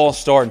football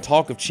star and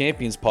Talk of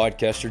Champions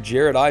podcaster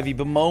Jared Ivey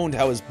bemoaned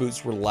how his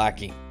boots were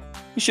lacking.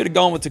 He should have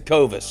gone with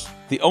Tecovas,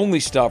 the only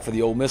stop for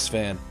the Ole Miss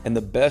fan and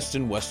the best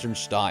in Western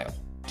style.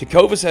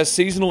 Tecovas has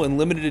seasonal and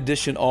limited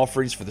edition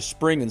offerings for the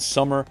spring and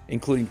summer,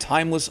 including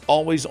timeless,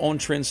 always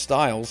on-trend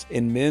styles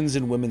in men's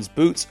and women's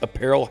boots,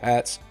 apparel,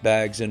 hats,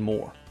 bags, and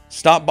more.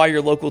 Stop by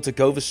your local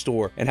Tecovas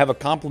store and have a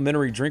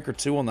complimentary drink or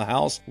two on the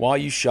house while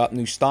you shop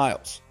new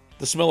styles.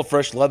 The smell of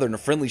fresh leather and a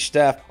friendly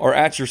staff are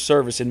at your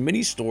service, and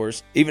many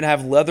stores even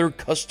have leather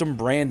custom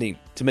branding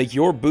to make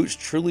your boots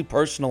truly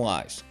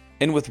personalized.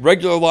 And with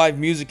regular live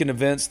music and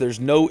events, there's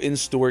no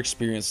in-store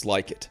experience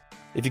like it.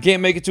 If you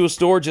can't make it to a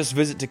store, just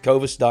visit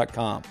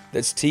Tecovas.com.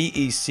 That's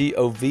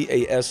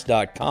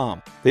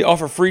Tecovas.com. They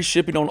offer free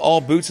shipping on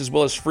all boots as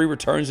well as free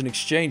returns and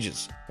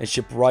exchanges, and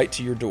ship right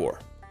to your door.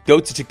 Go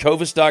to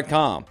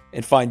Tecovas.com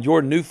and find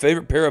your new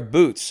favorite pair of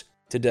boots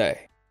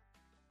today.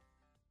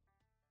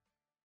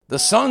 The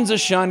sun's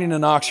shining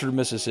in Oxford,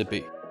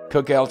 Mississippi.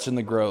 Cookouts in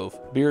the Grove,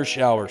 beer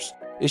showers.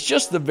 It's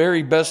just the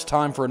very best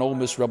time for an Ole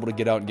Miss Rebel to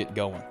get out and get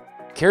going.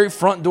 Carry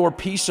front door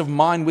peace of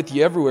mind with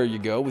you everywhere you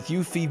go with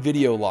UFI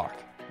Video Lock.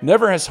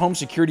 Never has home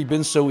security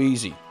been so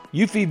easy.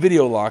 UFI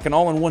Video Lock, an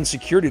all-in-one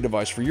security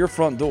device for your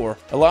front door,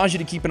 allows you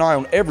to keep an eye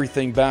on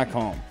everything back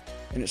home.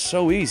 And it's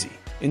so easy.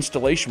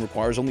 Installation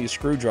requires only a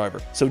screwdriver.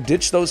 So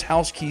ditch those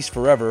house keys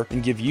forever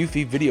and give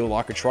UFI Video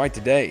Lock a try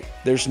today.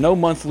 There's no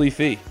monthly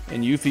fee,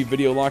 and UFI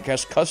Video Lock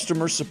has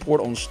customer support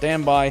on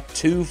standby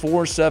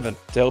 24/7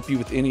 to help you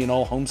with any and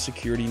all home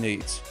security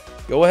needs.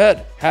 Go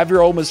ahead, have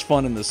your Ole Miss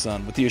fun in the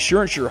sun with the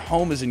assurance your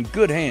home is in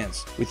good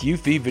hands with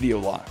UFI Video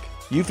Lock.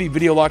 UFI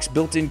Video Lock's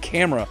built-in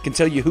camera can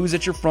tell you who's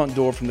at your front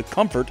door from the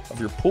comfort of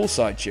your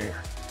poolside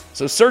chair.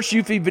 So search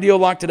UFI Video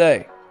Lock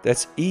today.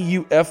 That's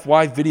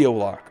EUFY Video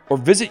Lock. Or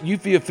visit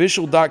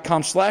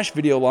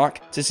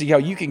UFIofficial.com/videolock to see how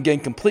you can gain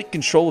complete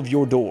control of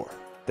your door.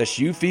 That's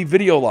UFI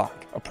Video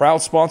Lock, a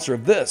proud sponsor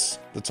of this,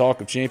 the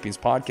Talk of Champions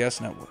Podcast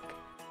Network.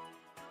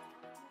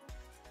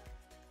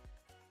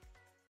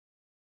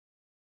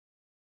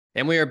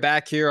 And we are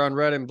back here on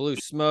Red and Blue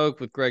Smoke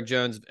with Greg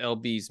Jones of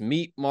LB's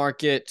Meat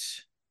Market.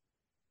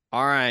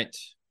 All right,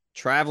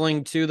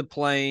 traveling to the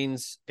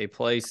Plains, a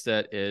place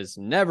that is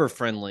never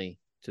friendly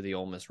to the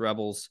Ole Miss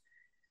Rebels.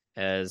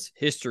 As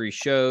history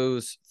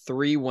shows,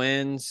 3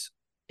 wins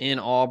in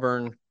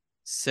Auburn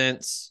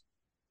since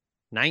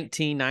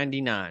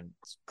 1999.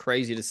 It's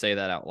crazy to say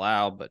that out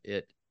loud, but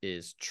it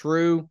is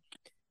true.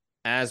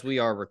 As we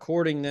are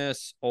recording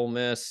this, Ole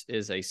Miss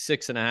is a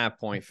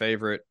 6.5-point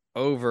favorite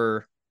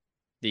over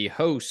the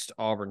host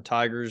Auburn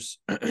Tigers,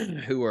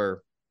 who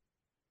are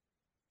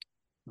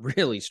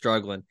really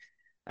struggling.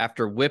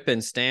 After whipping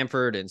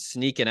Stanford and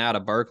sneaking out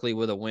of Berkeley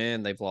with a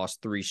win, they've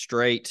lost 3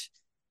 straight.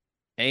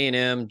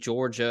 A&M,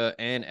 Georgia,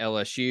 and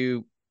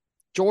LSU.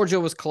 Georgia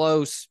was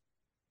close.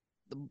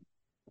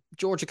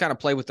 Georgia kind of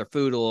played with their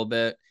food a little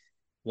bit.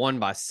 Won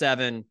by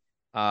 7.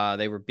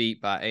 They were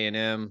beat by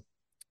A&M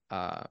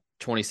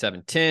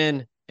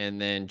 27-10,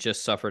 and then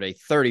just suffered a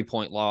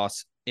 30-point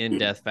loss in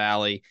Death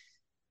Valley.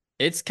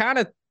 It's kind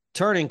of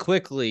turning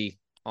quickly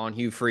on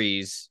Hugh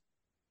Freeze.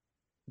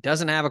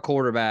 Doesn't have a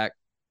quarterback.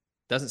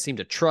 Doesn't seem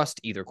to trust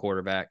either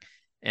quarterback.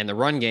 And the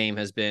run game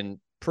has been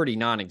pretty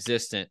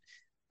non-existent.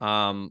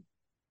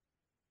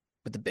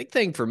 But the big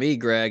thing for me,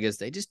 Greg, is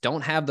they just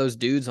don't have those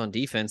dudes on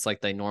defense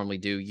like they normally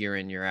do year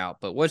in, year out.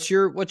 But what's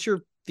your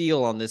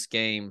feel on this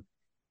game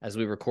as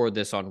we record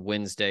this on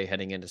Wednesday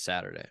heading into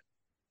Saturday?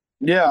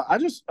 Yeah, I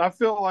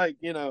feel like,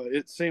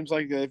 it seems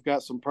like they've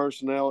got some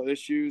personnel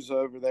issues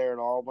over there at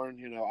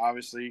Auburn.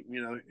 Obviously,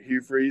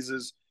 Hugh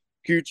Freeze's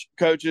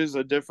coaches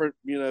a different,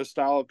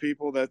 style of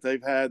people that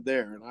they've had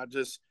there. And I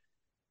just,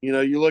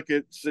 you look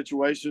at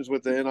situations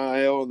with the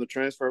NIL and the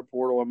transfer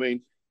portal. I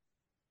mean,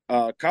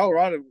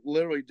 Colorado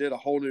literally did a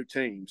whole new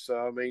team. So,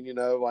 I mean,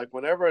 like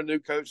whenever a new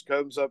coach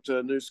comes up to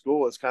a new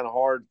school, it's kind of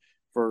hard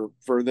for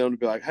them to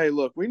be like, hey,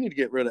 look, we need to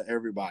get rid of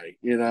everybody.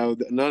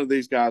 None of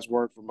these guys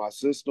work for my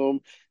system.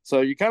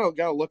 So you kind of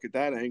got to look at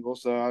that angle.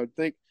 So I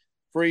think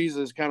Freeze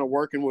is kind of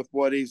working with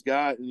what he's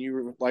got.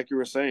 And like you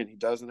were saying, he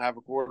doesn't have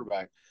a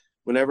quarterback.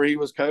 Whenever he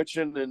was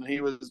coaching and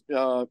he was,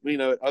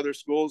 at other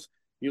schools,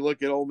 you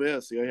look at Ole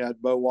Miss, he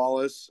had Bo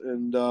Wallace,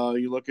 and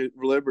you look at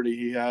Liberty,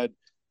 he had,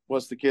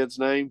 what's the kid's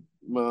name?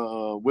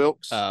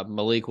 Wilkes.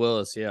 Malik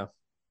Willis, yeah.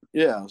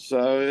 Yeah,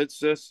 so it's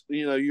just,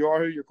 you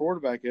are who your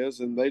quarterback is,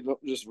 and they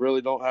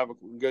really don't have a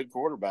good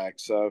quarterback.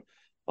 So,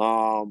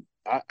 I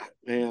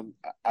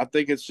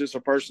think it's just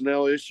a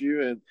personnel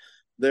issue, and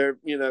they're,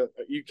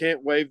 you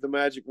can't wave the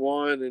magic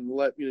wand and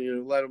let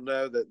them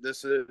know that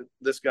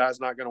this guy's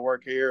not going to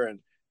work here and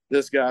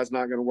this guy's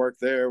not going to work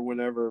there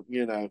whenever,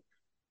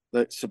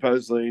 that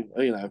supposedly,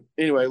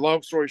 anyway,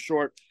 long story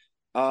short,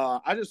 I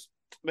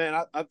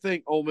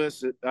think Ole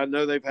Miss, I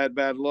know they've had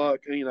bad luck.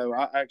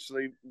 I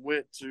actually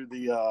went to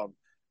the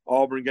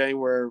Auburn game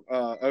where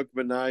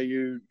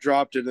Okubanayu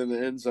dropped it in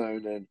the end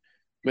zone, and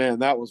man,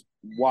 that was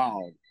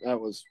wild. That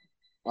was,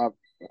 I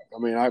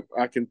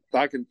can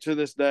to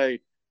this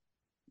day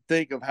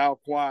think of how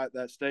quiet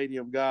that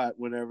stadium got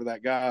whenever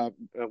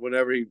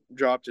whenever he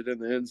dropped it in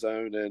the end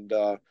zone. And,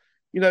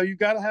 you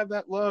got to have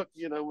that look,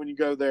 when you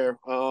go there.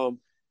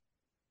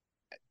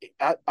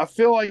 I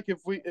feel like if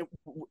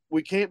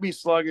we can't be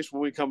sluggish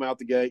when we come out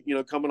the gate,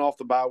 coming off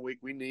the bye week,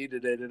 we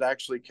needed it. It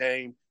actually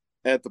came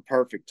at the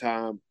perfect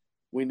time.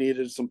 We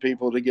needed some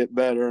people to get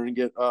better and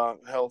get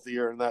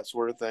healthier and that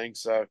sort of thing.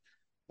 So,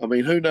 I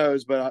mean, who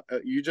knows? But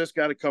you just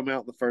got to come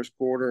out in the first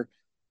quarter.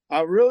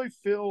 I really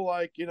feel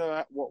like,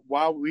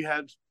 why we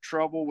had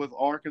trouble with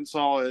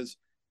Arkansas is,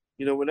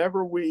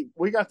 whenever we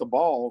got the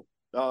ball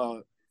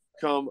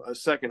come a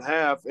second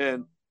half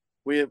and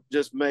we have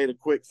just made a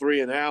quick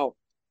 3 and out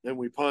and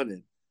we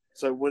punted.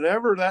 So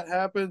whenever that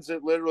happens,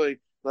 it literally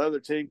the other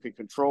team can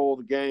control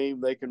the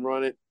game. They can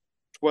run it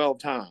 12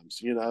 times.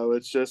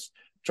 It's just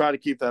try to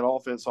keep that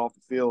offense off the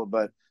field.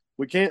 But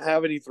we can't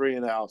have any 3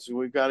 and outs. So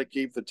we've got to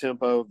keep the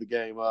tempo of the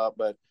game up.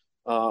 But,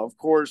 of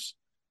course,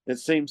 it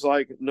seems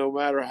like no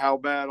matter how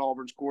bad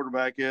Auburn's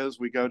quarterback is,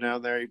 we go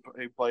down there,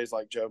 he plays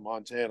like Joe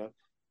Montana.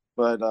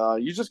 But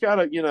you just got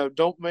to,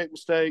 don't make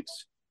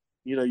mistakes.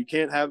 You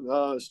can't have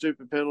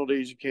stupid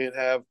penalties. You can't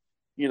have,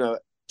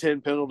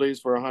 10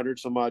 penalties for 100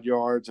 some odd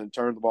yards and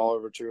turn the ball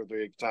over 2 or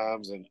 3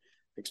 times and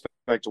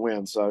expect to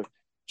win. So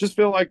just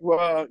feel like,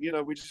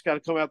 we just got to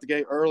come out the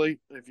gate early.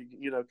 If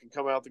you, can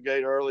come out the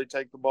gate early,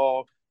 take the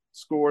ball,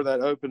 score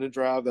that opening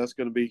drive, that's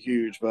going to be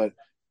huge. But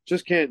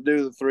just can't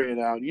do the 3 and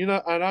out.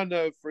 And I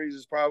know Freeze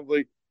has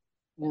probably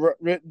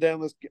written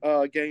down this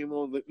game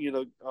on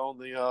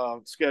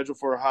the schedule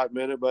for a hot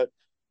minute, but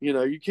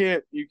you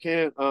can't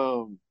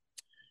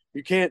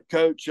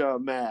coach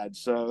mad.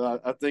 So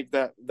I think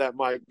that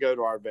might go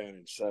to our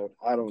advantage. So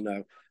I don't know.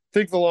 I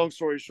think the long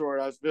story short,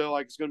 I feel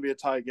like it's going to be a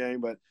tight game,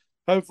 but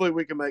hopefully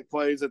we can make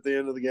plays at the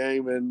end of the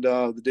game and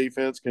the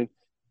defense can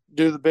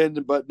do the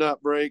bend but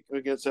not break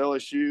against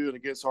LSU and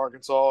against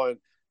Arkansas and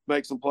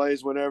make some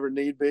plays whenever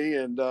need be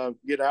and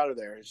get out of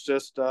there. It's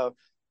just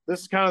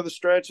this is kind of the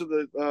stretch of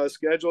the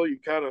schedule.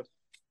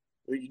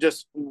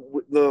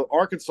 The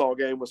Arkansas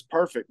game was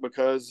perfect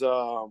because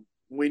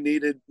we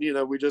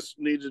just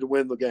needed to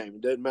win the game.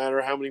 It didn't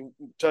matter how many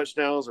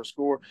touchdowns or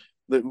score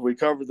that we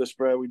covered the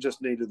spread. We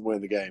just needed to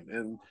win the game.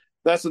 And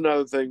that's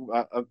another thing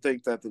I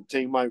think that the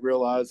team might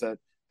realize that,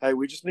 hey,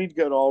 we just need to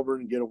go to Auburn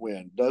and get a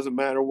win. Doesn't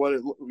matter what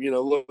it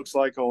looks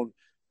like on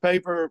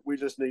paper. We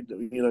just need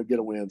to get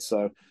a win.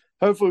 So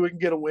hopefully we can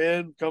get a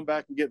win, come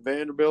back and get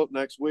Vanderbilt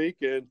next week,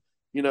 and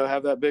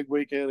have that big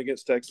weekend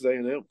against Texas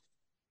A&M.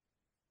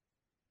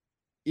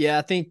 Yeah,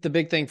 I think the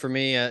big thing for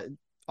me,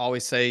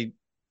 always say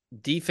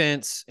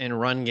defense and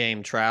run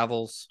game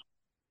travels.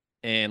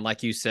 And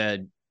like you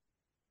said,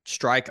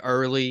 strike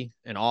early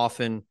and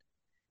often,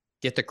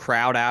 get the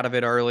crowd out of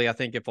it early. I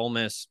think if Ole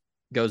Miss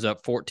goes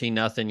up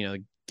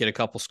 14-0, get a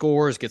couple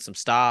scores, get some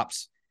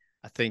stops,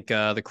 I think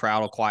the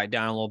crowd will quiet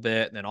down a little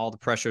bit. And then all the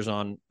pressure's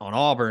on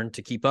Auburn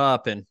to keep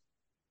up. And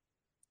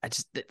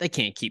they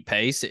can't keep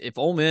pace. If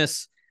Ole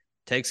Miss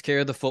takes care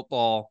of the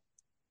football,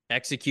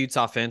 executes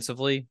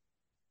offensively,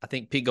 I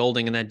think Pete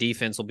Golding and that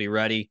defense will be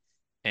ready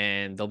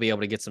and they'll be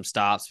able to get some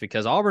stops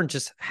because Auburn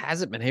just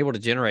hasn't been able to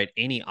generate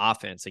any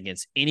offense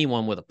against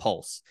anyone with a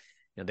pulse.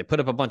 They put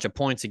up a bunch of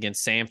points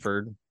against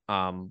Samford,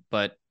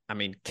 but I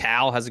mean,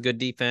 Cal has a good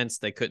defense.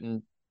 They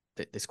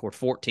scored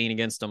 14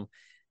 against them.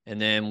 And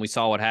then we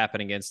saw what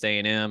happened against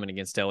A&M and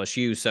against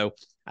LSU. So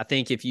I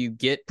think if you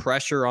get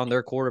pressure on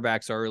their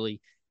quarterbacks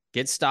early,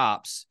 get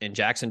stops, and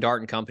Jackson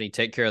Dart and company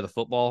take care of the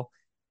football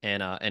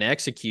and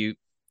execute,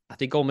 I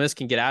think Ole Miss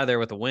can get out of there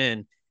with a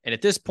win. And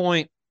at this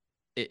point,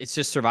 it's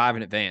just survive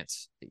and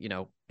advance.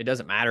 It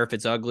doesn't matter if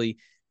it's ugly.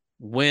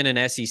 Win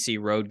an SEC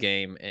road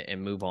game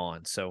and move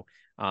on. So,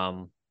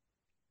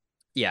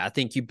 I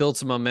think you build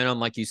some momentum,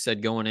 like you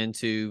said, going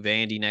into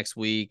Vandy next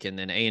week and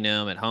then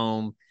A&M at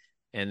home.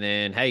 And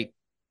then, hey,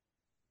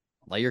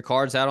 lay your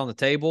cards out on the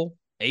table.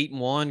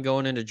 8-1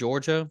 going into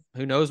Georgia.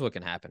 Who knows what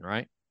can happen,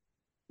 right?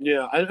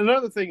 Yeah.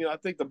 Another thing, I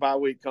think the bye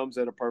week comes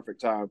at a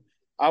perfect time.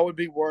 I would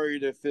be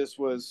worried if this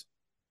was,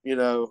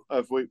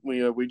 if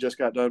we just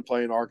got done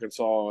playing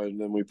Arkansas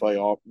and then we play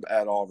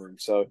at Auburn.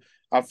 So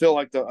I feel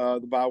like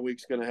the bye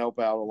week's going to help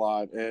out a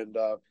lot. And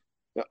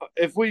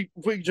if we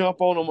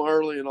jump on them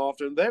early and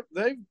often, they've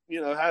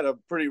had a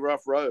pretty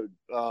rough road.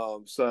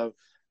 So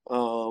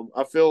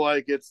I feel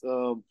like it's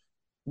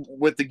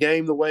with the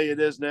game the way it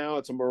is now,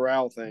 it's a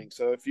morale thing.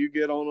 So if you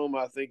get on them,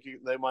 I think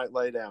they might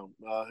lay down.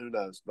 Who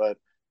knows? But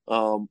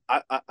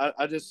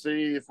I just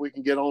see if we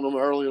can get on them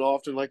early and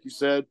often, like you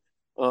said,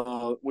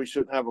 we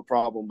shouldn't have a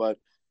problem. But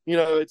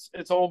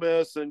it's Ole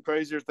Miss and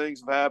crazier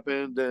things have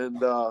happened, and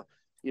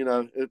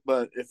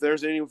but if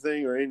there's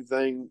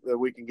anything that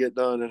we can get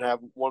done and have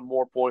one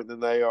more point than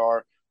they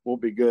are, we'll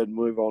be good and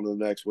move on to the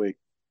next week.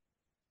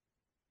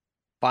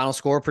 Final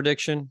score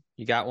prediction.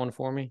 You got one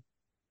for me?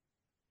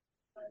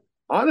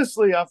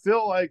 Honestly, I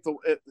feel like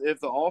if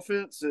the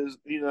offense is,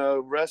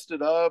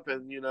 rested up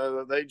and,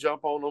 they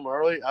jump on them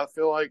early, I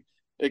feel like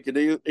it could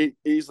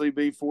easily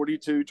be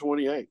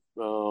 42-28.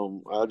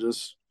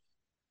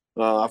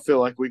 I feel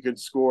like we could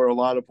score a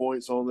lot of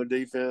points on the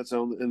defense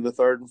in the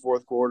third and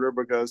fourth quarter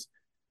because,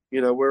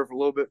 we're a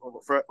little bit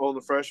on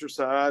the fresher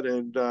side.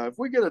 And if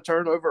we get a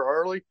turnover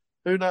early,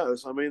 who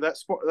knows? I mean,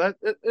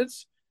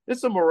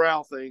 it's a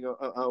morale thing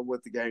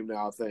with the game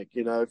now. I think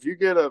if you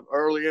get a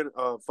early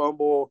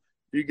fumble,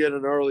 you get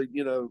an early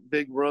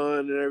big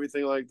run and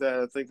everything like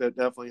that. I think that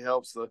definitely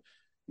helps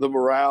the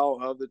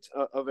morale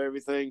of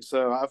everything.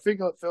 So I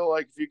feel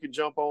like if you can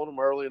jump on them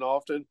early and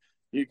often,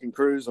 you can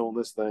cruise on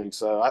this thing.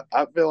 So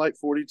I feel like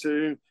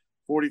 42,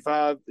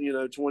 45,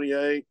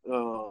 28,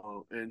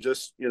 and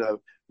just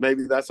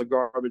maybe that's a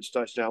garbage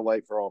touchdown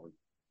late for Auburn.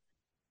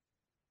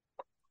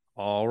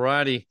 All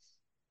righty.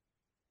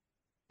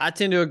 I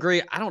tend to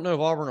agree. I don't know if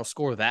Auburn will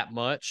score that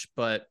much,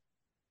 but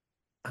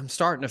I'm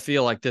starting to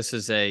feel like this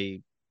is a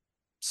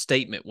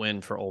statement win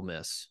for Ole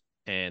Miss,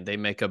 and they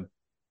make a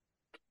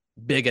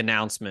big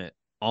announcement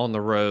on the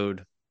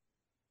road,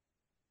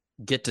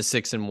 get to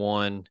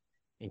 6-1,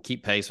 and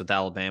keep pace with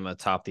Alabama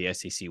atop the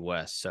SEC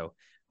West. So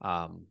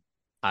I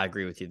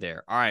agree with you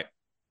there. All right,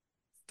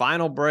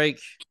 final break.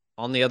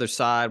 On the other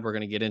side, we're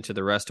going to get into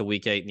the rest of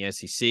Week 8 in the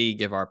SEC,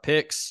 give our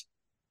picks.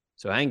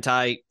 So hang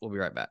tight. We'll be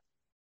right back.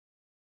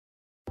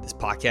 This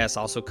podcast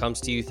also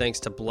comes to you thanks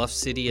to Bluff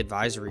City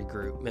Advisory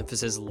Group,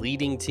 Memphis's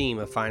leading team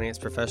of finance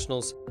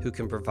professionals who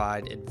can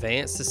provide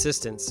advanced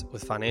assistance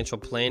with financial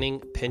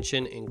planning,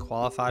 pension, and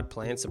qualified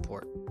plan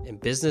support, and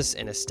business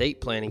and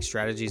estate planning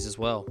strategies as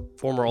well.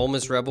 Former Ole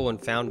Miss Rebel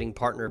and founding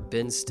partner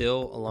Ben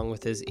Still, along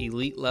with his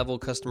elite-level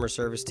customer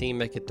service team,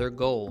 make it their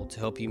goal to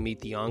help you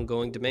meet the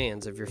ongoing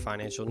demands of your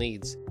financial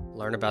needs.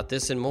 Learn about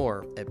this and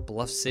more at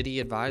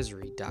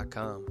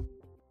bluffcityadvisory.com.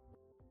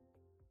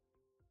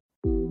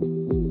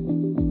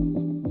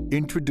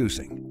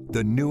 Introducing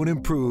the new and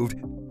improved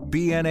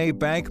BNA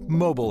Bank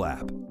mobile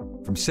app.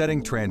 From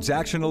setting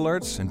transaction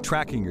alerts and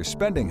tracking your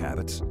spending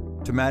habits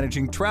to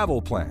managing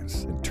travel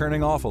plans and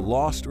turning off a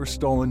lost or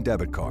stolen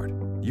debit card,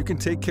 you can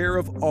take care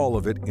of all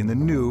of it in the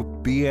new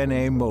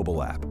BNA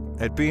mobile app.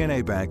 At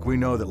BNA Bank, we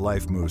know that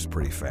life moves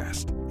pretty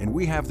fast, and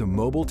we have the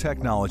mobile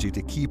technology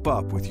to keep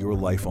up with your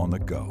life on the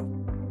go.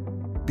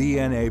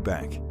 BNA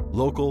Bank.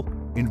 Local,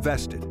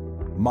 invested,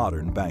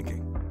 modern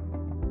banking.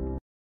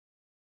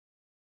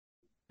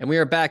 And we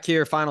are back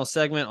here, final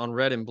segment on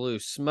Red and Blue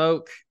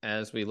Smoke,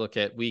 as we look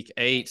at Week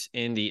 8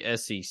 in the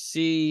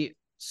SEC.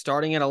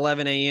 Starting at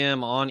 11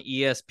 a.m. on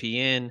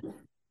ESPN,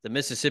 the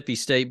Mississippi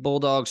State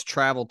Bulldogs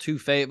travel to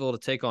Fayetteville to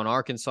take on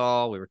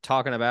Arkansas. We were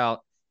talking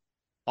about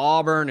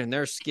Auburn and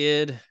their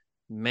skid.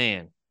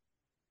 Man,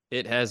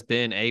 it has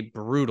been a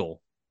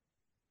brutal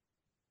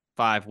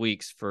 5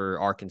 weeks for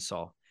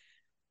Arkansas.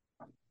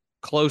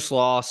 Close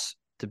loss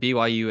to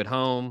BYU at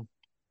home,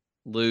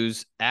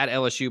 lose at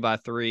LSU by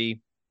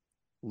 3,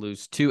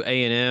 lose to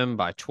A&M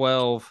by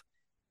 12,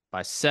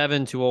 by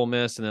 7 to Ole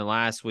Miss, and then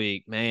last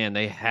week, man,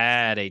 they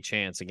had a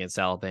chance against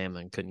Alabama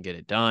and couldn't get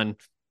it done.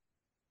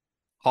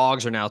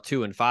 Hogs are now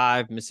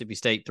 2-5, Mississippi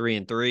State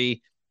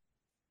 3-3.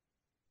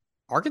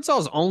 Arkansas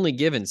is only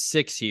given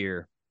 6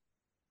 here.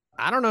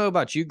 I don't know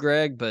about you,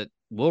 Greg, but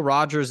Will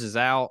Rogers is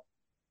out.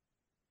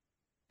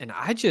 And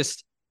I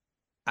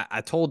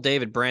told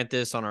David Brandt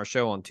this on our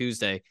show on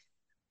Tuesday.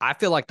 I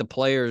feel like the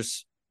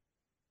players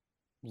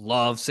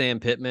love Sam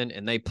Pittman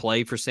and they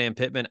play for Sam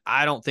Pittman.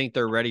 I don't think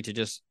they're ready to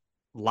just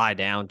lie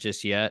down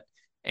just yet.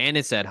 And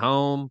it's at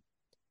home.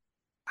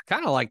 I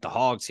kind of like the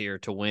Hogs here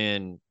to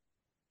win.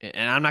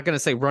 And I'm not going to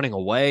say running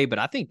away, but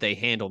I think they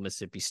handle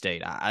Mississippi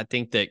State. I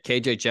think that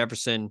KJ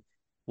Jefferson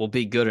will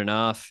be good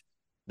enough.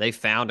 They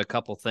found a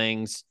couple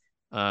things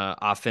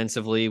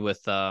offensively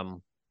with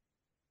some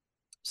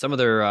of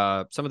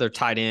their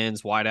tight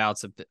ends,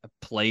 wideouts have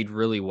played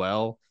really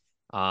well.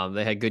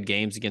 They had good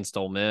games against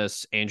Ole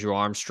Miss. Andrew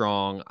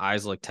Armstrong,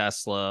 Isaac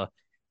Tesla,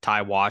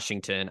 Ty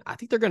Washington. I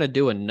think they're going to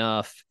do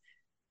enough.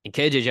 And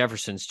KJ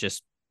Jefferson's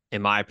just,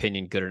 in my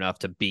opinion, good enough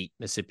to beat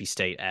Mississippi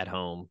State at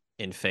home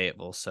in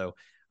Fayetteville. So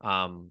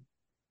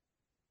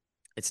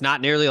it's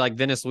not nearly like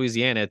Venice,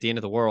 Louisiana at the end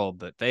of the world,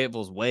 but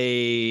Fayetteville's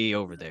way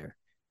over there.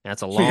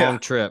 That's a long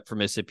trip for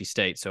Mississippi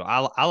State. So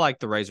I like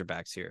the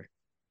Razorbacks here.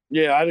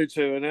 Yeah, I do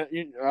too. And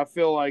I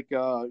feel like,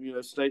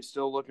 State's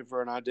still looking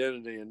for an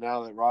identity. And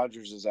now that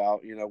Rogers is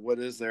out, what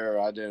is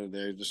their identity?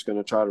 They're just going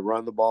to try to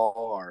run the ball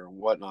or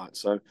whatnot.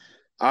 So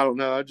I don't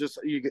know.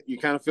 You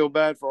kind of feel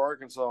bad for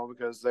Arkansas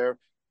because they're a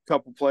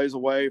couple plays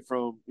away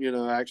from,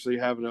 actually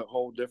having a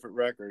whole different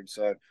record.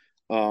 So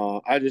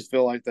I just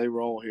feel like they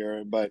roll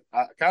here. But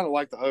I kind of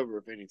like the over,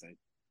 if anything.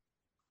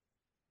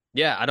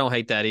 Yeah, I don't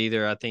hate that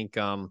either. I think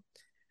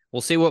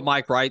we'll see what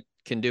Mike Wright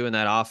can do in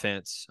that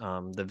offense.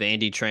 The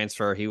Vandy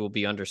transfer, he will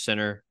be under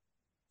center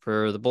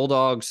for the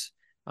Bulldogs.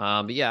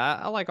 But yeah,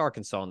 I like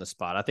Arkansas in this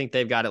spot. I think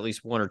they've got at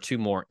least one or two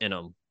more in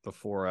them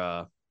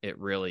before it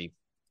really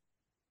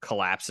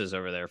collapses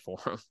over there for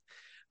them.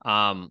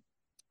 All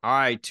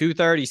right,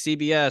 2:30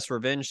 CBS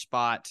revenge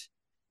spot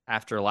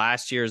after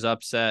last year's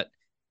upset.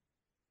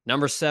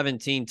 Number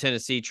 17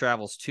 Tennessee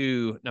travels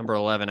to number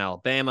 11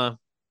 Alabama.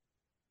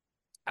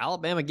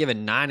 Alabama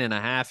given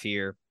 9.5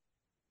 here.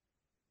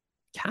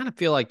 kind of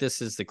feel like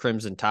this is the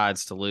Crimson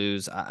Tide's to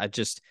lose.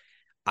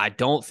 I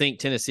don't think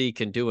Tennessee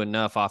can do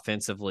enough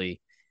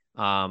offensively.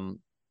 Now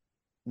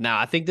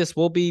I think this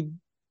will be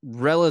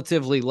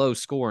relatively low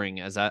scoring,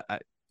 as I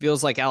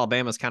feels like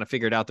Alabama's kind of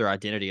figured out their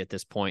identity at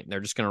this point, and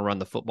they're just going to run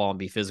the football and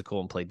be physical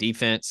and play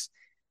defense.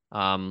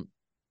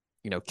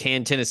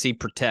 Can Tennessee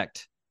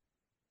protect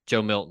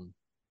Joe Milton?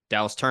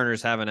 Dallas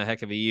Turner's having a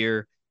heck of a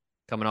year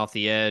coming off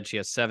the edge. He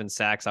has 7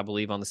 sacks, I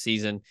believe, on the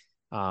season.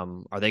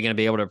 Are they going to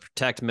be able to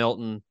protect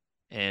Milton?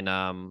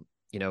 And,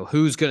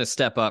 who's going to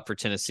step up for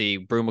Tennessee?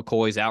 Brew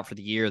McCoy's out for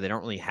the year. They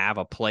don't really have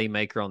a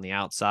playmaker on the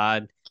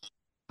outside.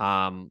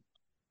 I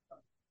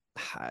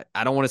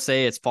don't want to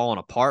say it's falling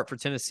apart for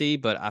Tennessee,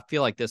 but I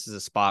feel like this is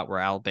a spot where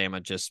Alabama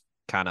just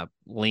kind of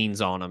leans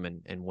on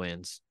them and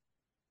wins.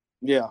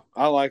 Yeah,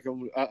 I like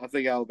them. I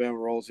think Alabama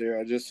rolls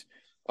here.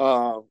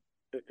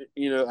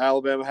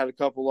 Alabama had a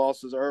couple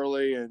losses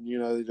early, and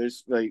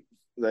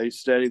they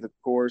steady the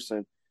course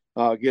and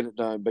get it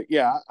done. But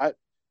yeah,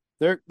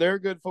 they're a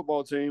good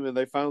football team, and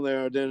they found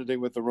their identity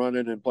with the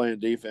running and playing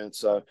defense.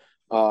 So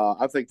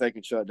I think they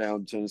can shut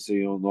down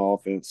Tennessee on the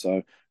offense.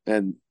 So,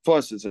 and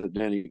plus it's at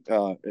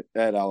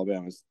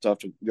Alabama. It's tough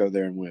to go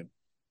there and win.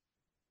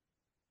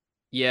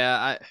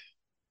 Yeah,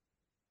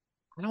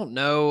 I don't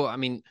know. I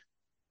mean,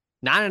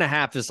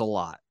 9.5 is a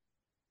lot.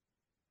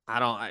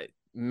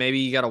 Maybe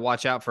you got to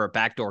watch out for a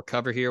backdoor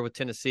cover here with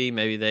Tennessee.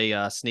 Maybe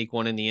they sneak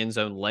one in the end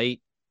zone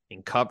late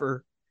and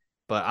cover.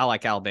 But I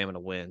like Alabama to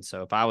win.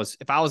 So if I was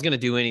going to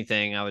do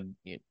anything, I would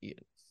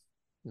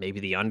maybe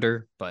the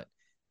under. But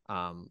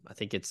I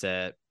think it's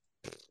at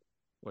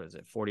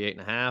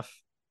 48.5.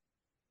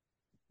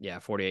 Yeah,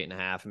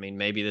 48.5. I mean,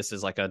 maybe this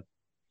is like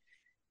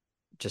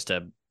just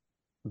a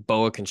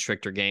boa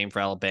constrictor game for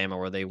Alabama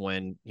where they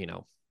win,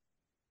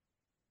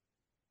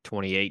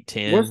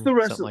 28-10. What's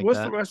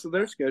the rest of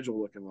their schedule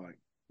looking like?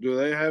 Do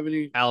they have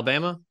any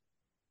Alabama?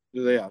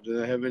 Do they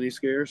have any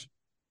scares?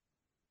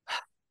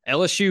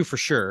 LSU for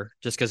sure,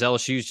 just because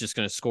LSU is just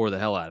going to score the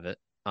hell out of it.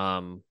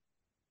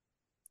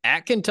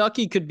 At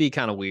Kentucky could be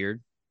kind of weird.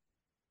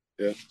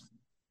 Yeah.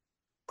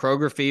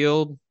 Kroger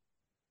Field,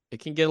 it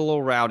can get a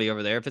little rowdy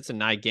over there if it's a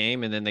night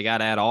game, and then they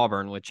got at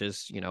Auburn, which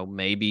is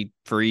maybe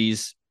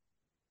Freeze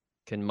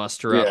can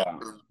muster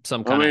up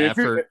some kind of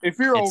effort. If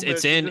you're Ole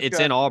Miss, it's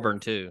in Auburn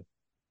too.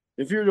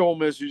 If you're Ole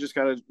Miss, you just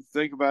got to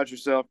think about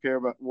yourself,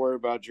 worry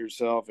about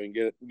yourself, and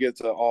get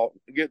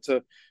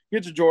to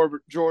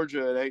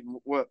Georgia at 8.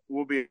 What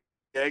will be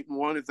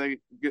 8-1 if they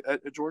get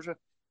at Georgia?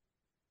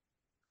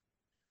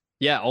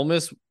 Yeah, Ole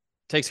Miss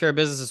takes care of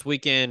business this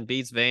weekend,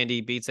 beats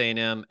Vandy, beats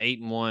A&M,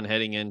 8-1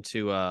 heading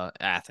into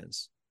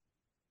Athens.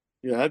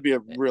 Yeah, that'd be a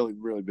really,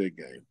 really big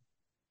game.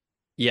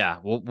 Yeah,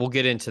 we'll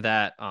get into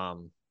that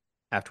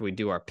after we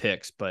do our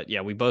picks, but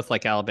yeah, we both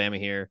like Alabama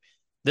here.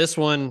 This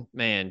one,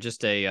 man,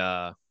 just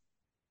a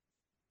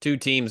two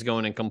teams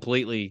going in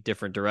completely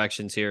different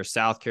directions here.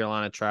 South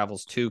Carolina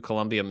travels to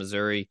Columbia,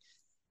 Missouri.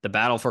 The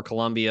battle for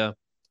Columbia.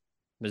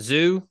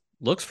 Mizzou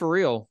looks for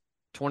real.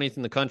 20th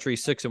in the country,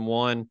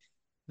 6-1.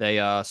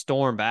 They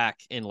stormed back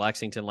in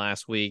Lexington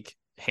last week,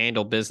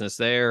 handled business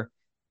there.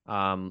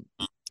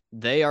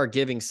 They are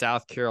giving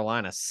South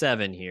Carolina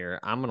 7 here.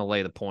 I'm going to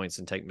lay the points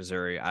and take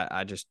Missouri.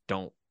 I just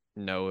don't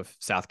know if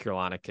South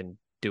Carolina can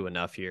do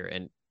enough here.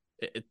 And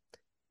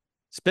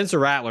Spencer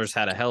Rattler's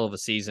had a hell of a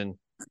season.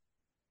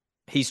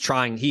 He's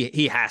trying.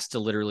 He has to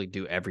literally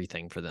do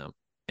everything for them.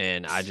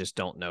 And I just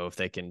don't know if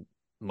they can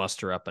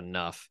muster up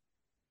enough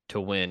to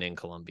win in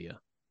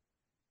Columbia.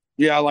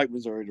 Yeah, I like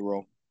Missouri to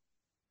roll.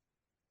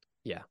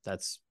 Yeah, I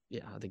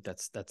think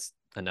that's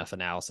enough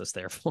analysis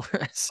there for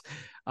us.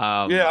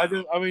 Yeah, I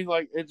do. I mean,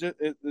 like it's.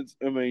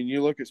 I mean,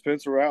 you look at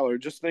Spencer Rattler.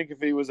 Just think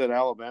if he was at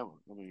Alabama.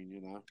 I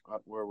mean,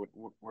 where would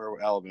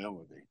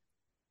Alabama be?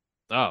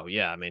 Oh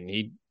yeah, I mean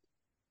he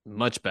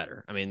much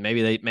better. I mean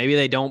maybe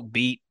they don't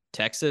beat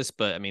Texas,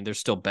 but I mean they're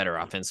still better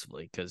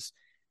offensively because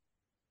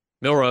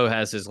Milroe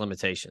has his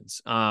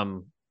limitations.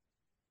 All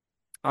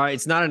right,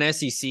 it's not an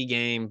SEC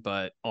game,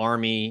 but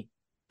Army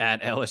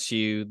at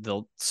LSU.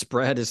 The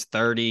spread is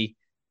 30.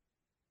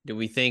 Do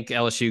we think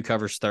LSU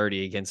covers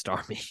 30 against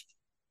Army?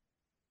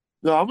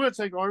 No, I'm going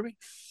to take Army.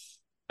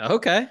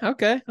 Okay,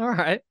 all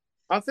right.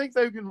 I think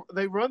they can.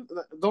 They run.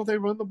 Don't they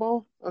run the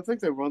ball? I think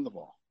they run the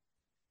ball.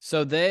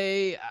 So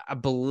I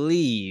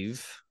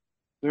believe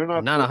they're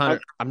not.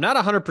 I'm not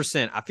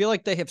 100%. I feel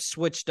like they have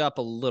switched up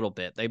a little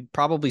bit. They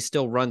probably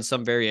still run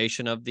some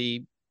variation of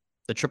the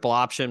triple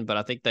option, but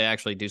I think they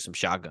actually do some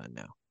shotgun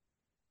now.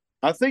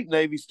 I think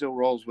Navy still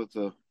rolls with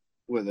it.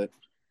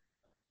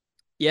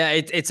 Yeah,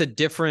 it's a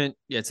different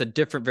it's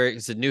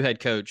a new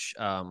head coach.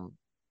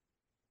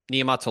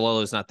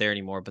 Niumatalolo is not there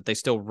anymore, but they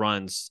still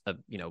runs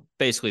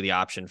basically the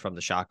option from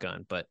the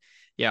shotgun. But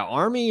yeah,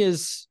 Army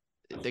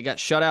they got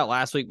shut out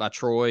last week by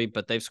Troy,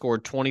 but they've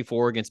scored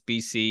 24 against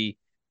BC,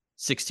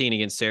 16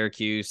 against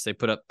Syracuse. They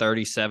put up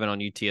 37 on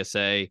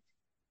UTSA.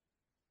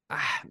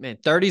 Man,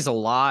 30 is a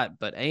lot,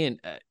 but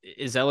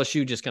is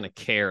LSU just going to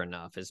care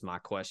enough is my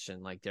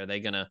question. Like, are they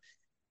going to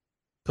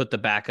put the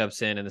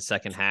backups in the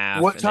second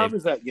half? What time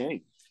is that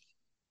game?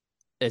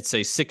 It's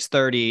a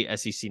 6:30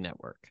 SEC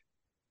network.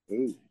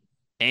 Ooh.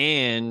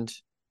 And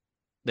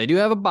they do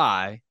have a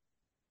bye,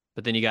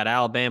 but then you got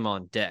Alabama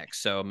on deck.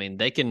 So I mean,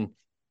 they can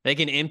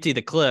empty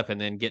the clip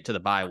and then get to the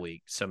bye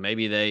week. So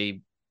maybe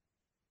they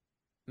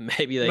pour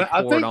it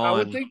I would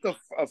on. think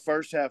a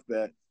first half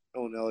bet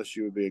on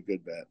LSU would be a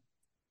good bet.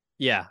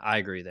 Yeah, I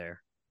agree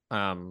there.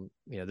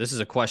 This is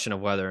a question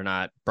of whether or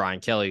not Brian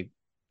Kelly,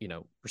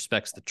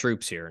 respects the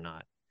troops here or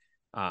not.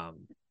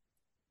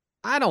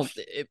 I don't.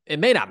 It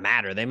may not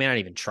matter. They may not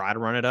even try to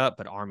run it up,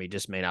 but Army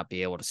just may not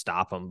be able to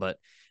stop them. But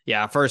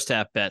yeah, first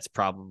half bet's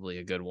probably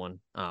a good one.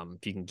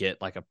 If you can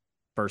get like a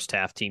first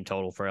half team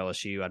total for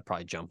LSU, I'd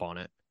probably jump on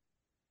it.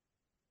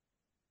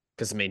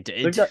 Because I mean,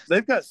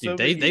 they've got so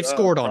many, they've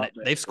scored on it.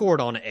 bets. They've scored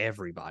on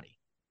everybody.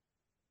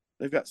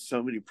 They've got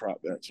so many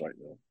prop bets right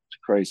now. It's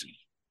crazy.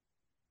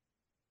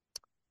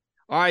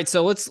 All right,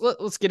 so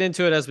let's get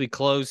into it as we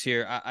close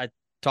here. I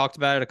talked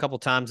about it a couple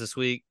times this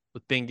week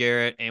with Ben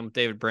Garrett and with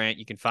David Brandt.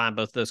 You can find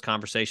both of those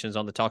conversations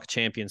on the Talk of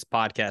Champions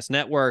podcast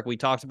network. We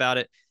talked about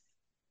it.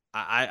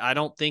 I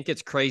don't think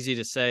it's crazy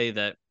to say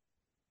that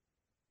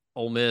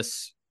Ole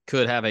Miss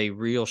could have a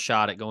real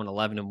shot at going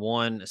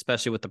 11-1,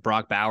 especially with the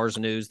Brock Bowers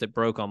news that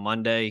broke on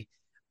Monday.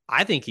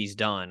 I think he's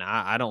done.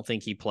 I don't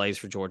think he plays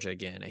for Georgia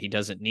again. He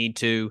doesn't need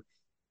to.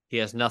 He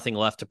has nothing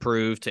left to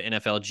prove to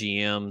NFL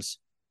GMs.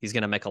 He's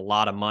going to make a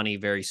lot of money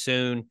very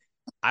soon.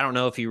 I don't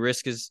know if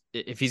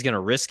he's going to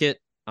risk it.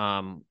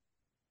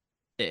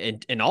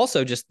 And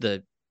also just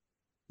the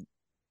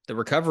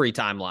recovery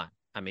timeline.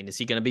 I mean, is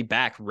he going to be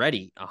back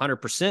ready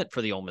 100%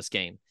 for the Ole Miss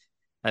game?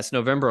 That's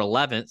November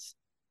 11th.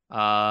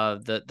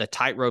 The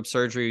tightrope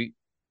surgery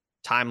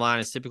timeline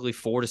is typically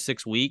 4 to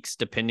 6 weeks,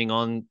 depending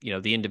on,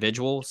 the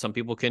individual. Some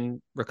people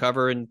can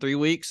recover in 3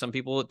 weeks. Some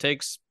people it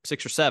takes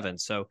 6 or 7.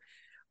 So,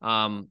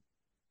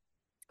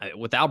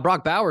 without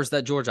Brock Bowers,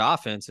 that Georgia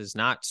offense is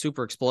not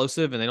super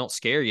explosive and they don't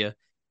scare you.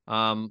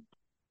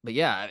 But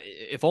yeah,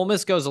 if Ole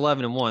Miss goes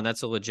 11-1,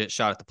 that's a legit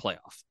shot at the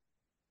playoff.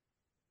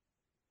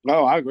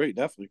 No, I agree,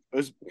 definitely.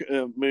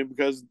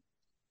 Because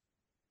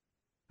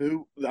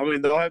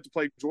they'll have to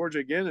play Georgia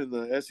again in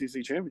the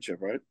SEC championship,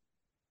 right?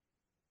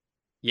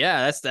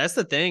 Yeah, that's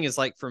the thing. Is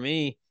like for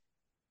me,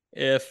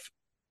 if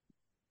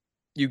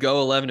you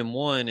go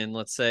 11-1 and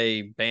let's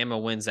say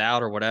Bama wins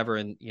out or whatever,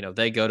 and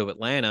they go to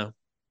Atlanta,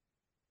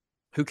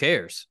 who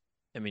cares?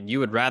 I mean, you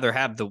would rather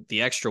have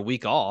the extra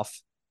week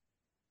off,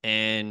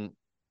 and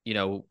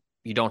you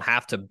don't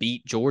have to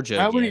beat Georgia.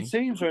 How again. many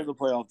teams are in the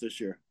playoff this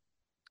year?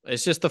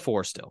 It's just the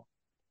 4 still,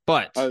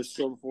 but it's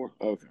still the 4.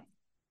 Okay.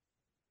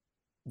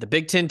 The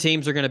Big Ten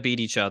teams are going to beat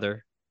each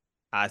other.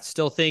 I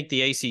still think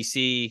the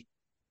ACC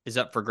is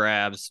up for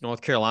grabs.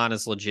 North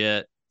Carolina's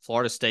legit.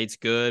 Florida State's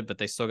good, but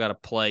they still got to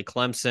play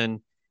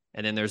Clemson.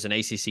 And then there's an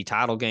ACC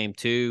title game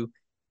too.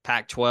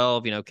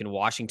 Pac-12, can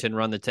Washington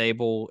run the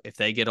table? If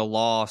they get a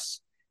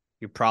loss,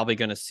 you're probably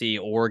going to see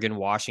Oregon,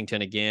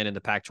 Washington again in the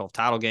Pac-12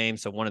 title game.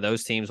 So one of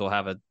those teams will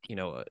have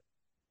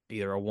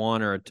either a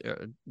 1 or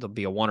there'll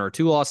be a 1 or a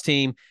 2 loss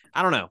team.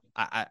 I don't know.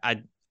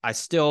 I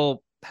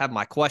still have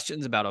my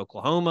questions about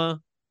Oklahoma.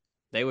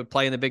 They would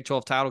play in the Big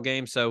 12 title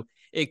game, so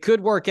it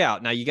could work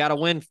out. Now you got to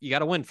win. You got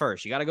to win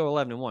first. You got to go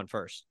 11-1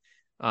 first.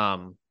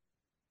 But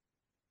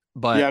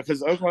yeah,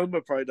 because Oklahoma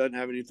probably doesn't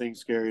have anything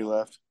scary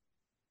left.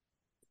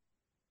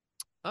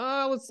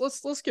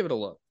 Let's give it a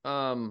look.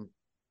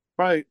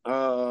 Right.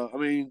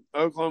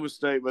 Oklahoma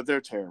State, but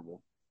they're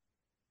terrible.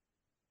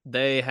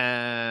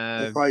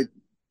 They're probably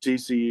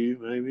TCU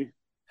maybe.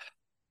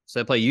 So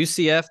they play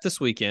UCF this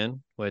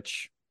weekend,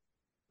 which.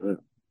 Yeah.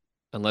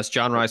 Unless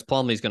John Rice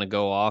Plumlee's going to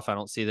go off, I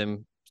don't see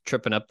them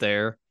tripping up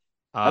there.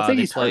 I think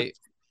he's hurt.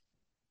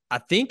 I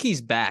think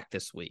he's back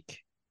this week.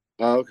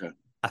 Oh, okay.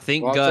 I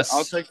think Gus.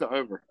 I'll take the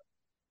over.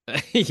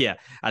 Yeah,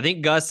 I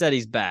think Gus said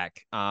he's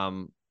back.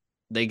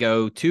 They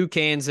go to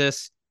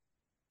Kansas,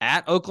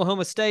 at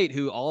Oklahoma State,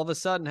 who all of a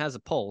sudden has a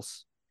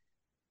pulse.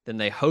 Then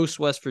they host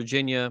West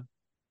Virginia.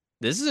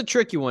 This is a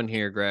tricky one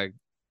here, Greg.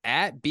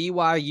 At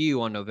BYU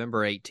on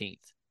November 18th.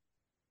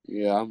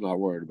 Yeah, I'm not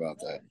worried about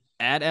that.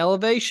 At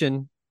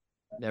Elevation.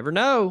 Never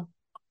know.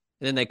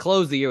 And then they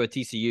close the year with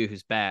TCU,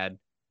 who's bad.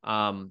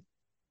 I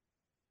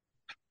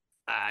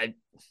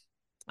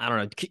don't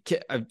know.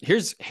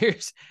 Here's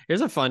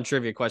a fun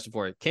trivia question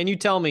for you. Can you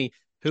tell me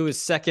who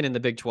is second in the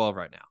Big 12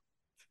 right now?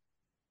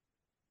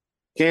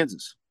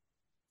 Kansas.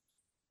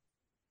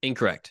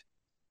 Incorrect.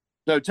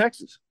 No,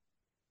 Texas.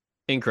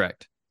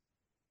 Incorrect.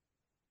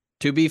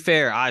 To be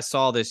fair, I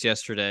saw this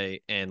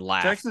yesterday and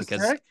laughed Texas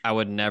because Tech? I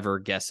would never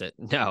guess it.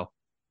 No.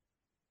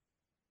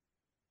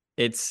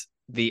 It's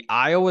the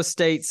Iowa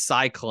State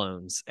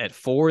Cyclones at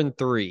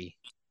 4-3.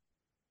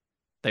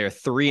 They are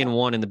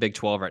 3-1 in the Big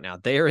 12 right now.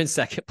 They are in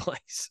second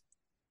place.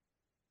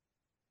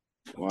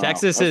 Wow,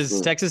 Texas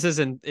is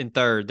in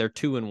third. They're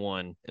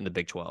 2-1 in the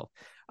Big 12.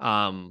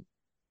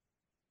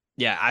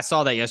 Yeah, I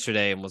saw that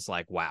yesterday and was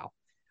like, wow.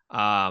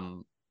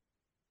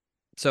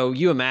 So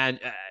you imagine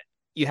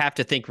you have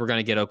to think we're going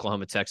to get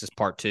Oklahoma Texas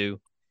part 2.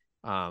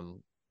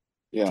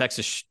 Yeah,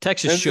 Texas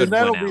should and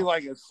that'll win be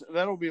out.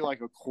 that'll be like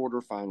a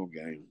quarterfinal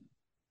game.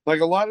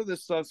 Like a lot of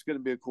this stuff's going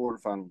to be a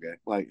quarterfinal game,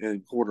 like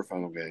in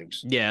quarterfinal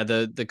games. Yeah,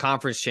 the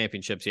conference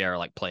championships, are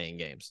like playing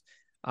games.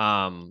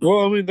 Well,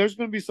 I mean, there's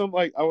going to be some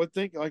like I would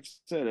think, like I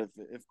said,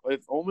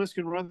 if Ole Miss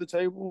can run the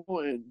table,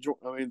 and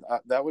I mean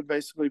that would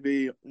basically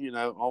be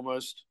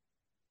almost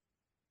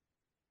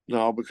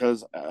no,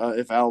 because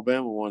if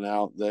Alabama won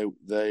out, they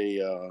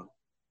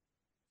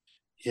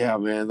yeah,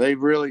 man, they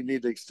really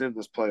need to extend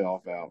this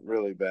playoff out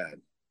really bad.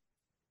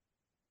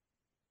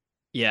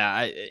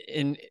 Yeah,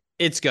 and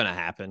it's gonna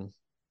happen.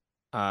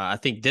 I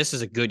think this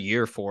is a good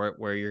year for it,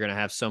 where you're going to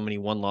have so many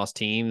one-loss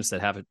teams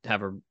that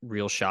have a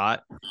real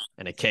shot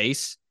and a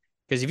case.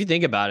 Because if you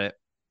think about it,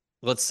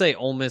 let's say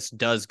Ole Miss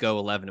does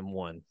go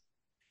 11-1.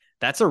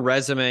 That's a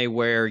resume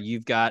where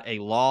you've got a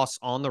loss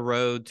on the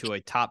road to a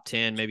top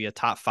 10, maybe a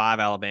top 5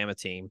 Alabama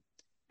team,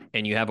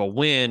 and you have a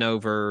win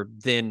over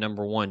then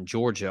number 1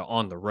 Georgia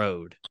on the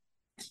road,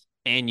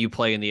 and you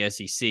play in the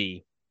SEC.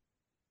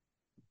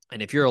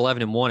 And if you're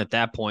 11-1 at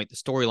that point, the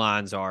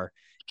storylines are,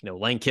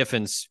 Lane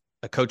Kiffin's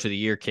a coach of the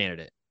year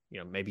candidate.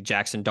 Maybe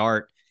Jackson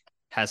Dart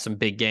has some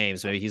big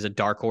games. Maybe he's a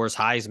dark horse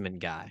Heisman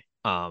guy.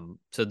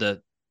 So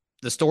the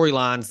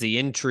storylines, the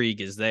intrigue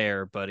is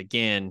there, but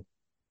again,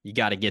 you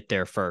got to get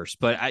there first.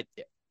 But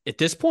at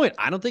this point,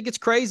 I don't think it's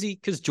crazy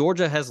because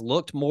Georgia has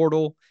looked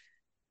mortal.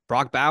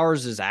 Brock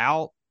Bowers is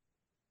out.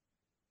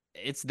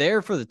 It's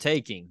there for the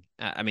taking.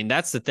 I mean,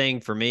 that's the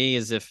thing for me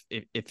is if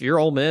you're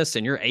Ole Miss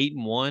and you're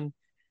 8-1,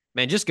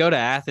 man, just go to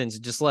Athens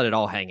and just let it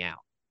all hang out.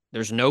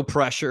 There's no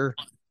pressure.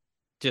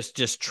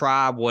 Just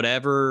try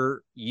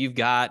whatever you've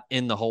got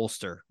in the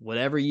holster,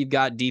 whatever you've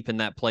got deep in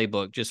that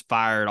playbook. Just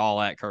fire it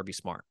all at Kirby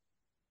Smart.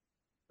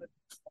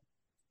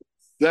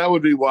 That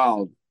would be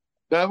wild.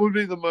 That would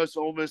be the most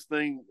Ole Miss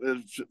thing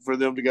for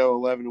them to go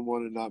 11-1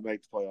 and not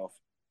make the playoff.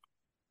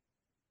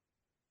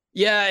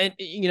 Yeah,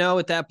 and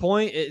at that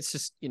point, it's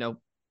just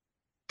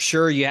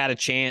sure you had a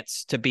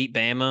chance to beat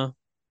Bama,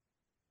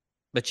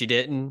 but you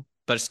didn't.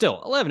 But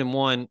still,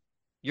 11-1,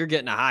 you're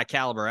getting a high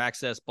caliber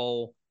access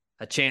bowl,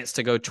 a chance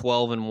to go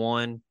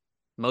 12-1,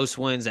 most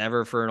wins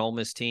ever for an Ole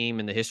Miss team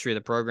in the history of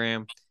the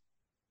program.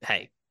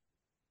 Hey,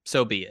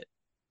 so be it.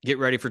 Get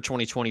ready for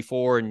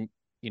 2024, and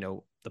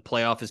the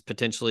playoff is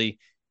potentially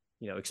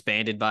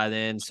expanded by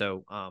then.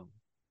 So,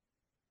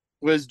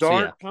 was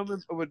Dart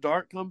coming? Would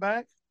Dart come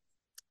back?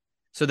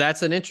 So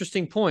that's an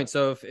interesting point.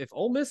 So if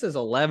Ole Miss is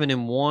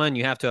 11-1,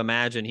 you have to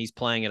imagine he's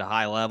playing at a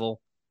high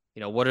level.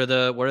 What are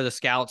the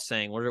scouts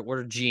saying? What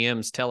are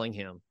GMs telling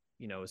him?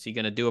 Is he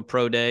going to do a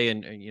pro day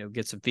and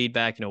get some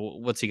feedback?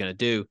 What's he going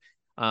to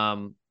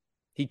do?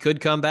 He could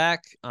come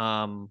back,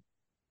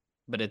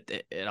 but at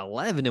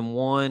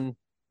 11-1,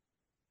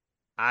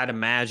 I'd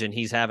imagine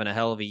he's having a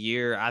hell of a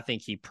year. I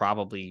think he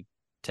probably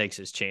takes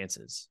his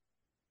chances.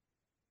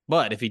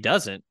 But if he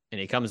doesn't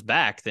and he comes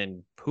back,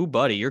 then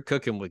buddy, you're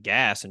cooking with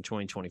gas in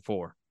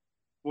 2024.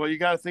 Well, you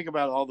got to think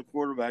about all the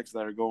quarterbacks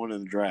that are going in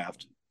the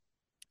draft.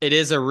 It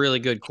is a really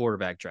good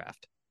quarterback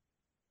draft.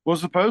 Well,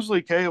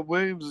 supposedly Caleb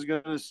Williams is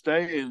going to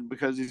stay in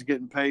because he's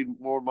getting paid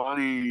more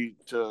money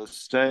to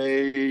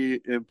stay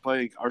and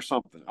play or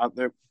something.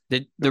 There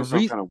was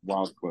some kind of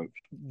wild quote.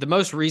 The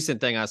most recent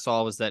thing I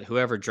saw was that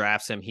whoever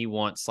drafts him, he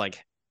wants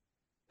like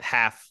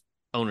half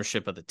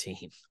ownership of the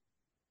team.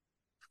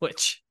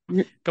 Which,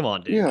 come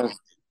on, dude.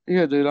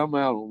 Yeah, dude, I'm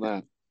out on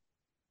that.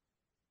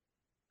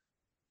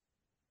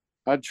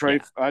 I'd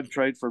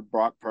trade for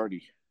Brock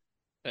Purdy.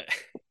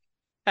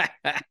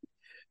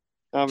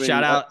 I mean,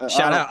 shout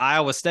out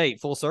Iowa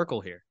State, full circle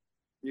here.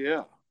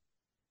 Yeah,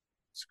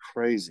 it's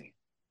crazy.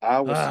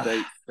 Iowa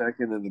State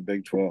second in the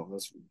Big 12.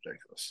 That's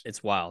ridiculous.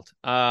 It's wild.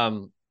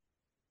 All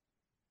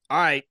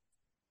right,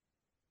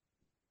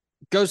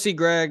 go see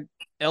Greg.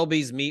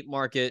 LB's Meat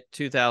Market,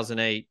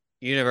 2008,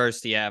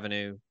 University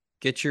Avenue.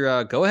 Get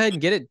your go ahead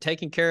and get it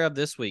taken care of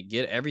this week.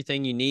 Get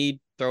everything you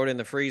need. Throw it in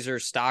the freezer.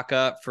 Stock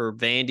up for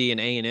Vandy and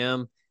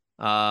A&M.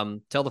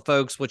 Tell the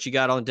folks what you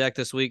got on deck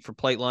this week for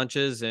plate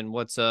lunches and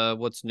what's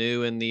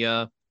new in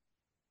the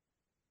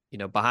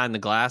behind the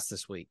glass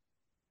this week.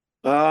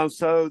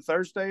 So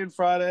Thursday and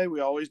Friday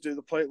we always do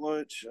the plate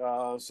lunch.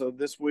 So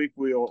this week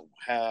we'll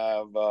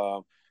have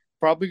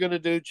probably going to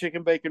do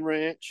chicken bacon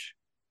ranch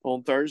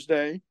on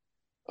Thursday.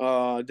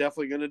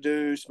 Definitely going to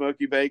do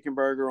smoky bacon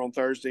burger on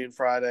Thursday and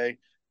Friday.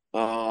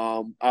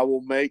 I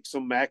will make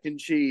some mac and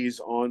cheese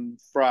on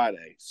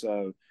Friday,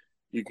 so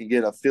you can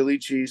get a Philly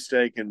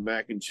cheesesteak and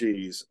mac and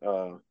cheese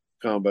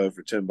combo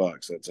for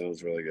 $10. That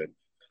sounds really good.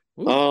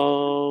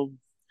 Ooh.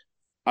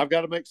 I've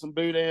got to make some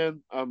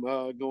boudin. I'm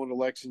going to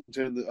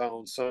Lexington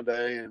on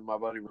Sunday, and my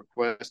buddy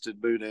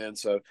requested boudin,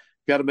 so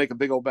got to make a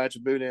big old batch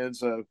of boudin.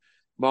 So,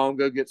 Mom,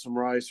 go get some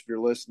rice if you're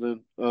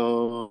listening.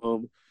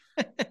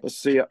 Let's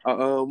see.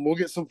 We'll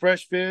get some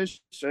fresh fish,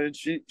 and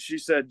she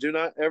said, "Do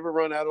not ever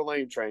run out of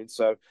lane trains."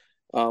 So,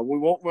 we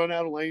won't run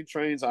out of lane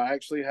trains. I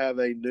actually have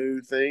a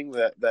new thing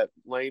that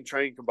lane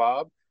train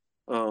kebab.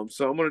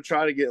 So I'm going to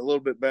try to get a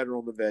little bit better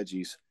on the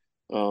veggies.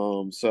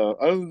 So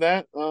other than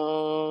that,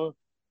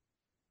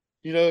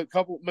 a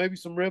couple, maybe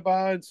some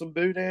ribeye and some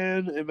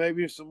boudin, and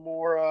maybe some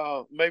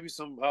more, maybe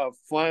some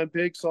flying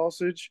pig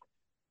sausage.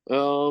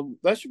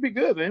 That should be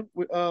good, man.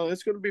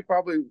 It's going to be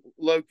probably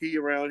low key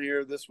around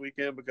here this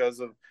weekend because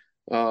of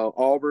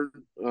Auburn,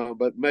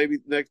 but maybe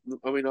next.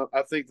 I mean,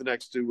 I think the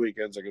next 2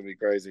 weekends are going to be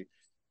crazy.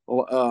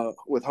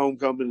 With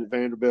homecoming at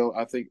Vanderbilt,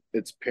 I think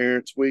it's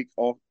Parents Week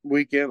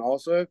weekend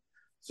also,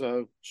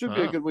 so should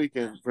be a good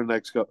weekend for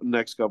next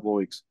couple of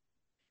weeks.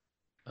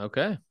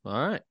 Okay,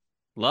 all right,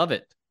 love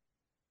it.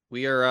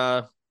 We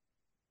are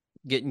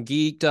getting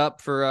geeked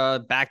up for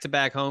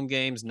back-to-back home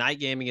games, night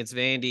game against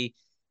Vandy.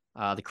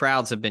 The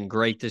crowds have been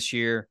great this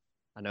year.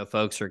 I know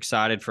folks are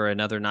excited for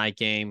another night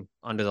game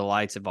under the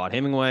lights at Vaught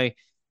Hemingway.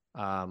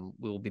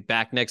 We will be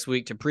back next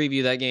week to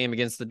preview that game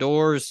against the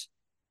Doors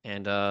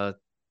and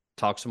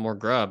talk some more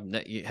grub.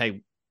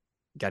 Hey,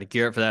 got to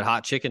gear up for that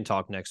hot chicken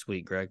talk next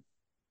week, Greg.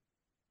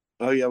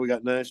 Oh, yeah, we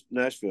got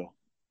Nashville.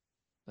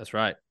 That's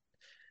right.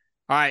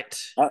 All right.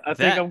 I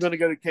think I'm going to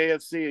go to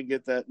KFC and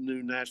get that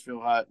new Nashville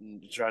hot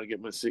and try to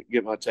get my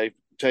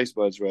taste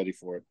buds ready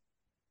for it.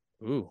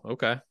 Ooh,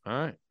 okay. All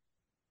right.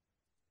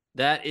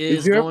 That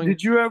is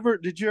Did you ever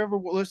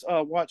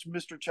watch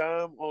Mr.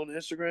 Chime on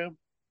Instagram?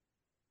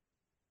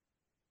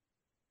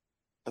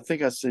 I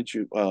think I sent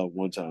you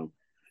one time.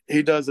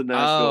 He does a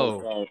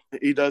Nashville.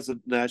 He does a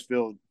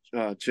Nashville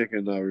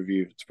chicken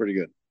review. It's pretty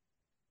good.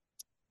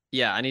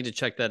 Yeah, I need to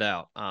check that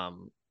out.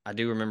 I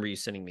do remember you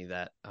sending me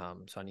that.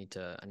 So I need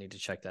to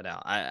check that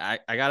out. I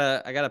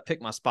gotta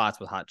pick my spots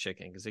with hot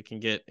chicken because it can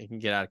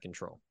get out of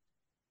control.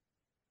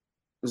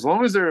 As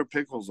long as there are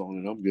pickles on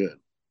it, I'm good.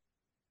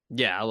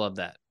 Yeah, I love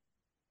that.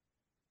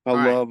 I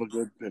love a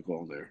good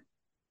pickle on there.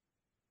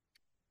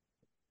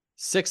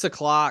 6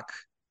 o'clock,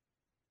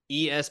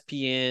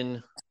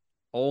 ESPN,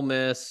 Ole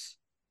Miss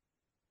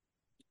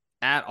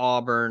at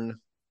Auburn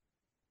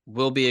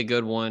will be a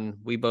good one.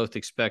 We both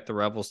expect the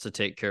Rebels to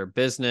take care of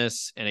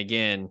business. And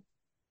again,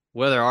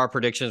 whether our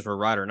predictions were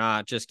right or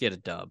not, just get a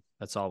dub.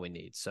 That's all we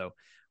need. So,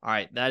 all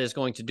right, that is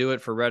going to do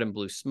it for Red and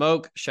Blue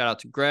Smoke. Shout out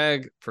to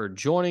Greg for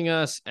joining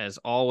us as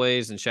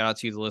always. And shout out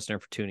to you, the listener,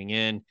 for tuning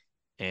in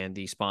and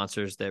the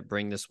sponsors that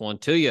bring this one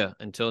to you.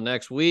 Until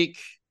next week,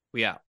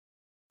 we out.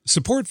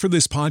 Support for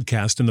this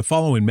podcast and the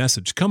following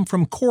message come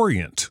from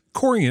Corient.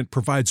 Corient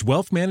provides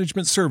wealth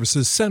management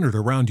services centered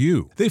around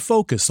you. They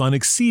focus on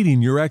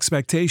exceeding your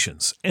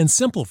expectations and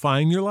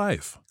simplifying your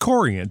life.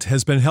 Corient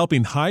has been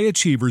helping high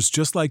achievers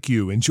just like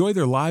you enjoy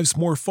their lives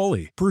more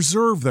fully,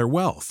 preserve their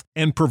wealth,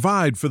 and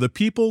provide for the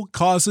people,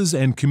 causes,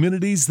 and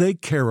communities they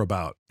care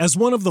about. As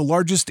one of the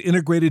largest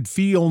integrated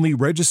fee-only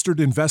registered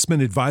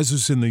investment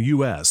advisors in the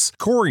U.S.,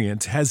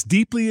 Corient has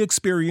deeply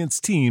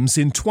experienced teams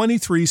in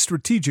 23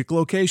 strategic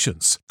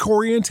locations.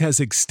 Corient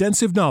has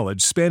extensive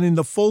knowledge spanning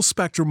the full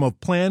spectrum of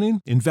planning,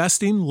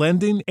 investing,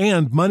 lending,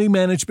 and money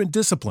management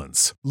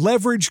disciplines.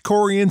 Leverage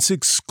Corient's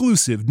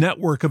exclusive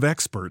network of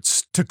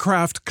experts to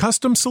craft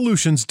custom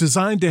solutions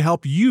designed to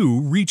help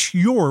you reach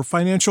your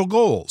financial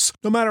goals,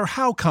 no matter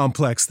how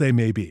complex they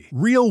may be.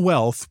 Real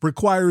wealth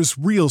requires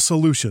real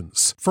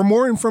solutions. For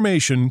more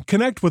information,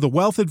 connect with a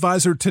wealth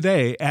advisor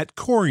today at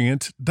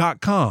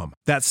Corient.com.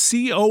 That's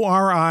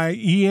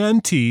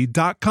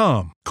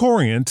Corient.com.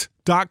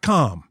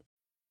 Corient.com.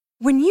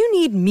 When you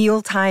need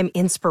mealtime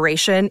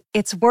inspiration,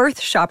 it's worth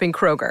shopping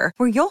Kroger,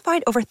 where you'll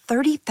find over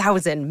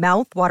 30,000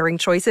 mouth-watering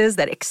choices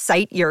that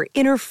excite your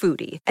inner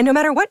foodie. And no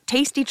matter what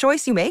tasty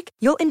choice you make,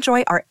 you'll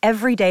enjoy our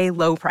everyday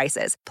low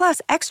prices, plus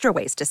extra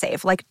ways to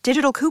save, like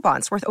digital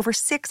coupons worth over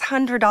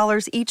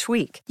 $600 each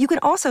week. You can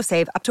also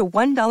save up to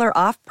 $1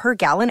 off per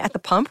gallon at the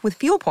pump with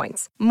fuel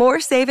points.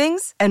 More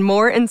savings and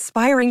more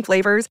inspiring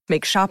flavors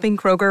make shopping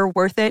Kroger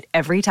worth it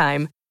every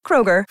time.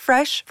 Kroger,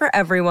 fresh for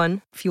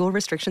everyone. Fuel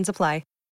restrictions apply.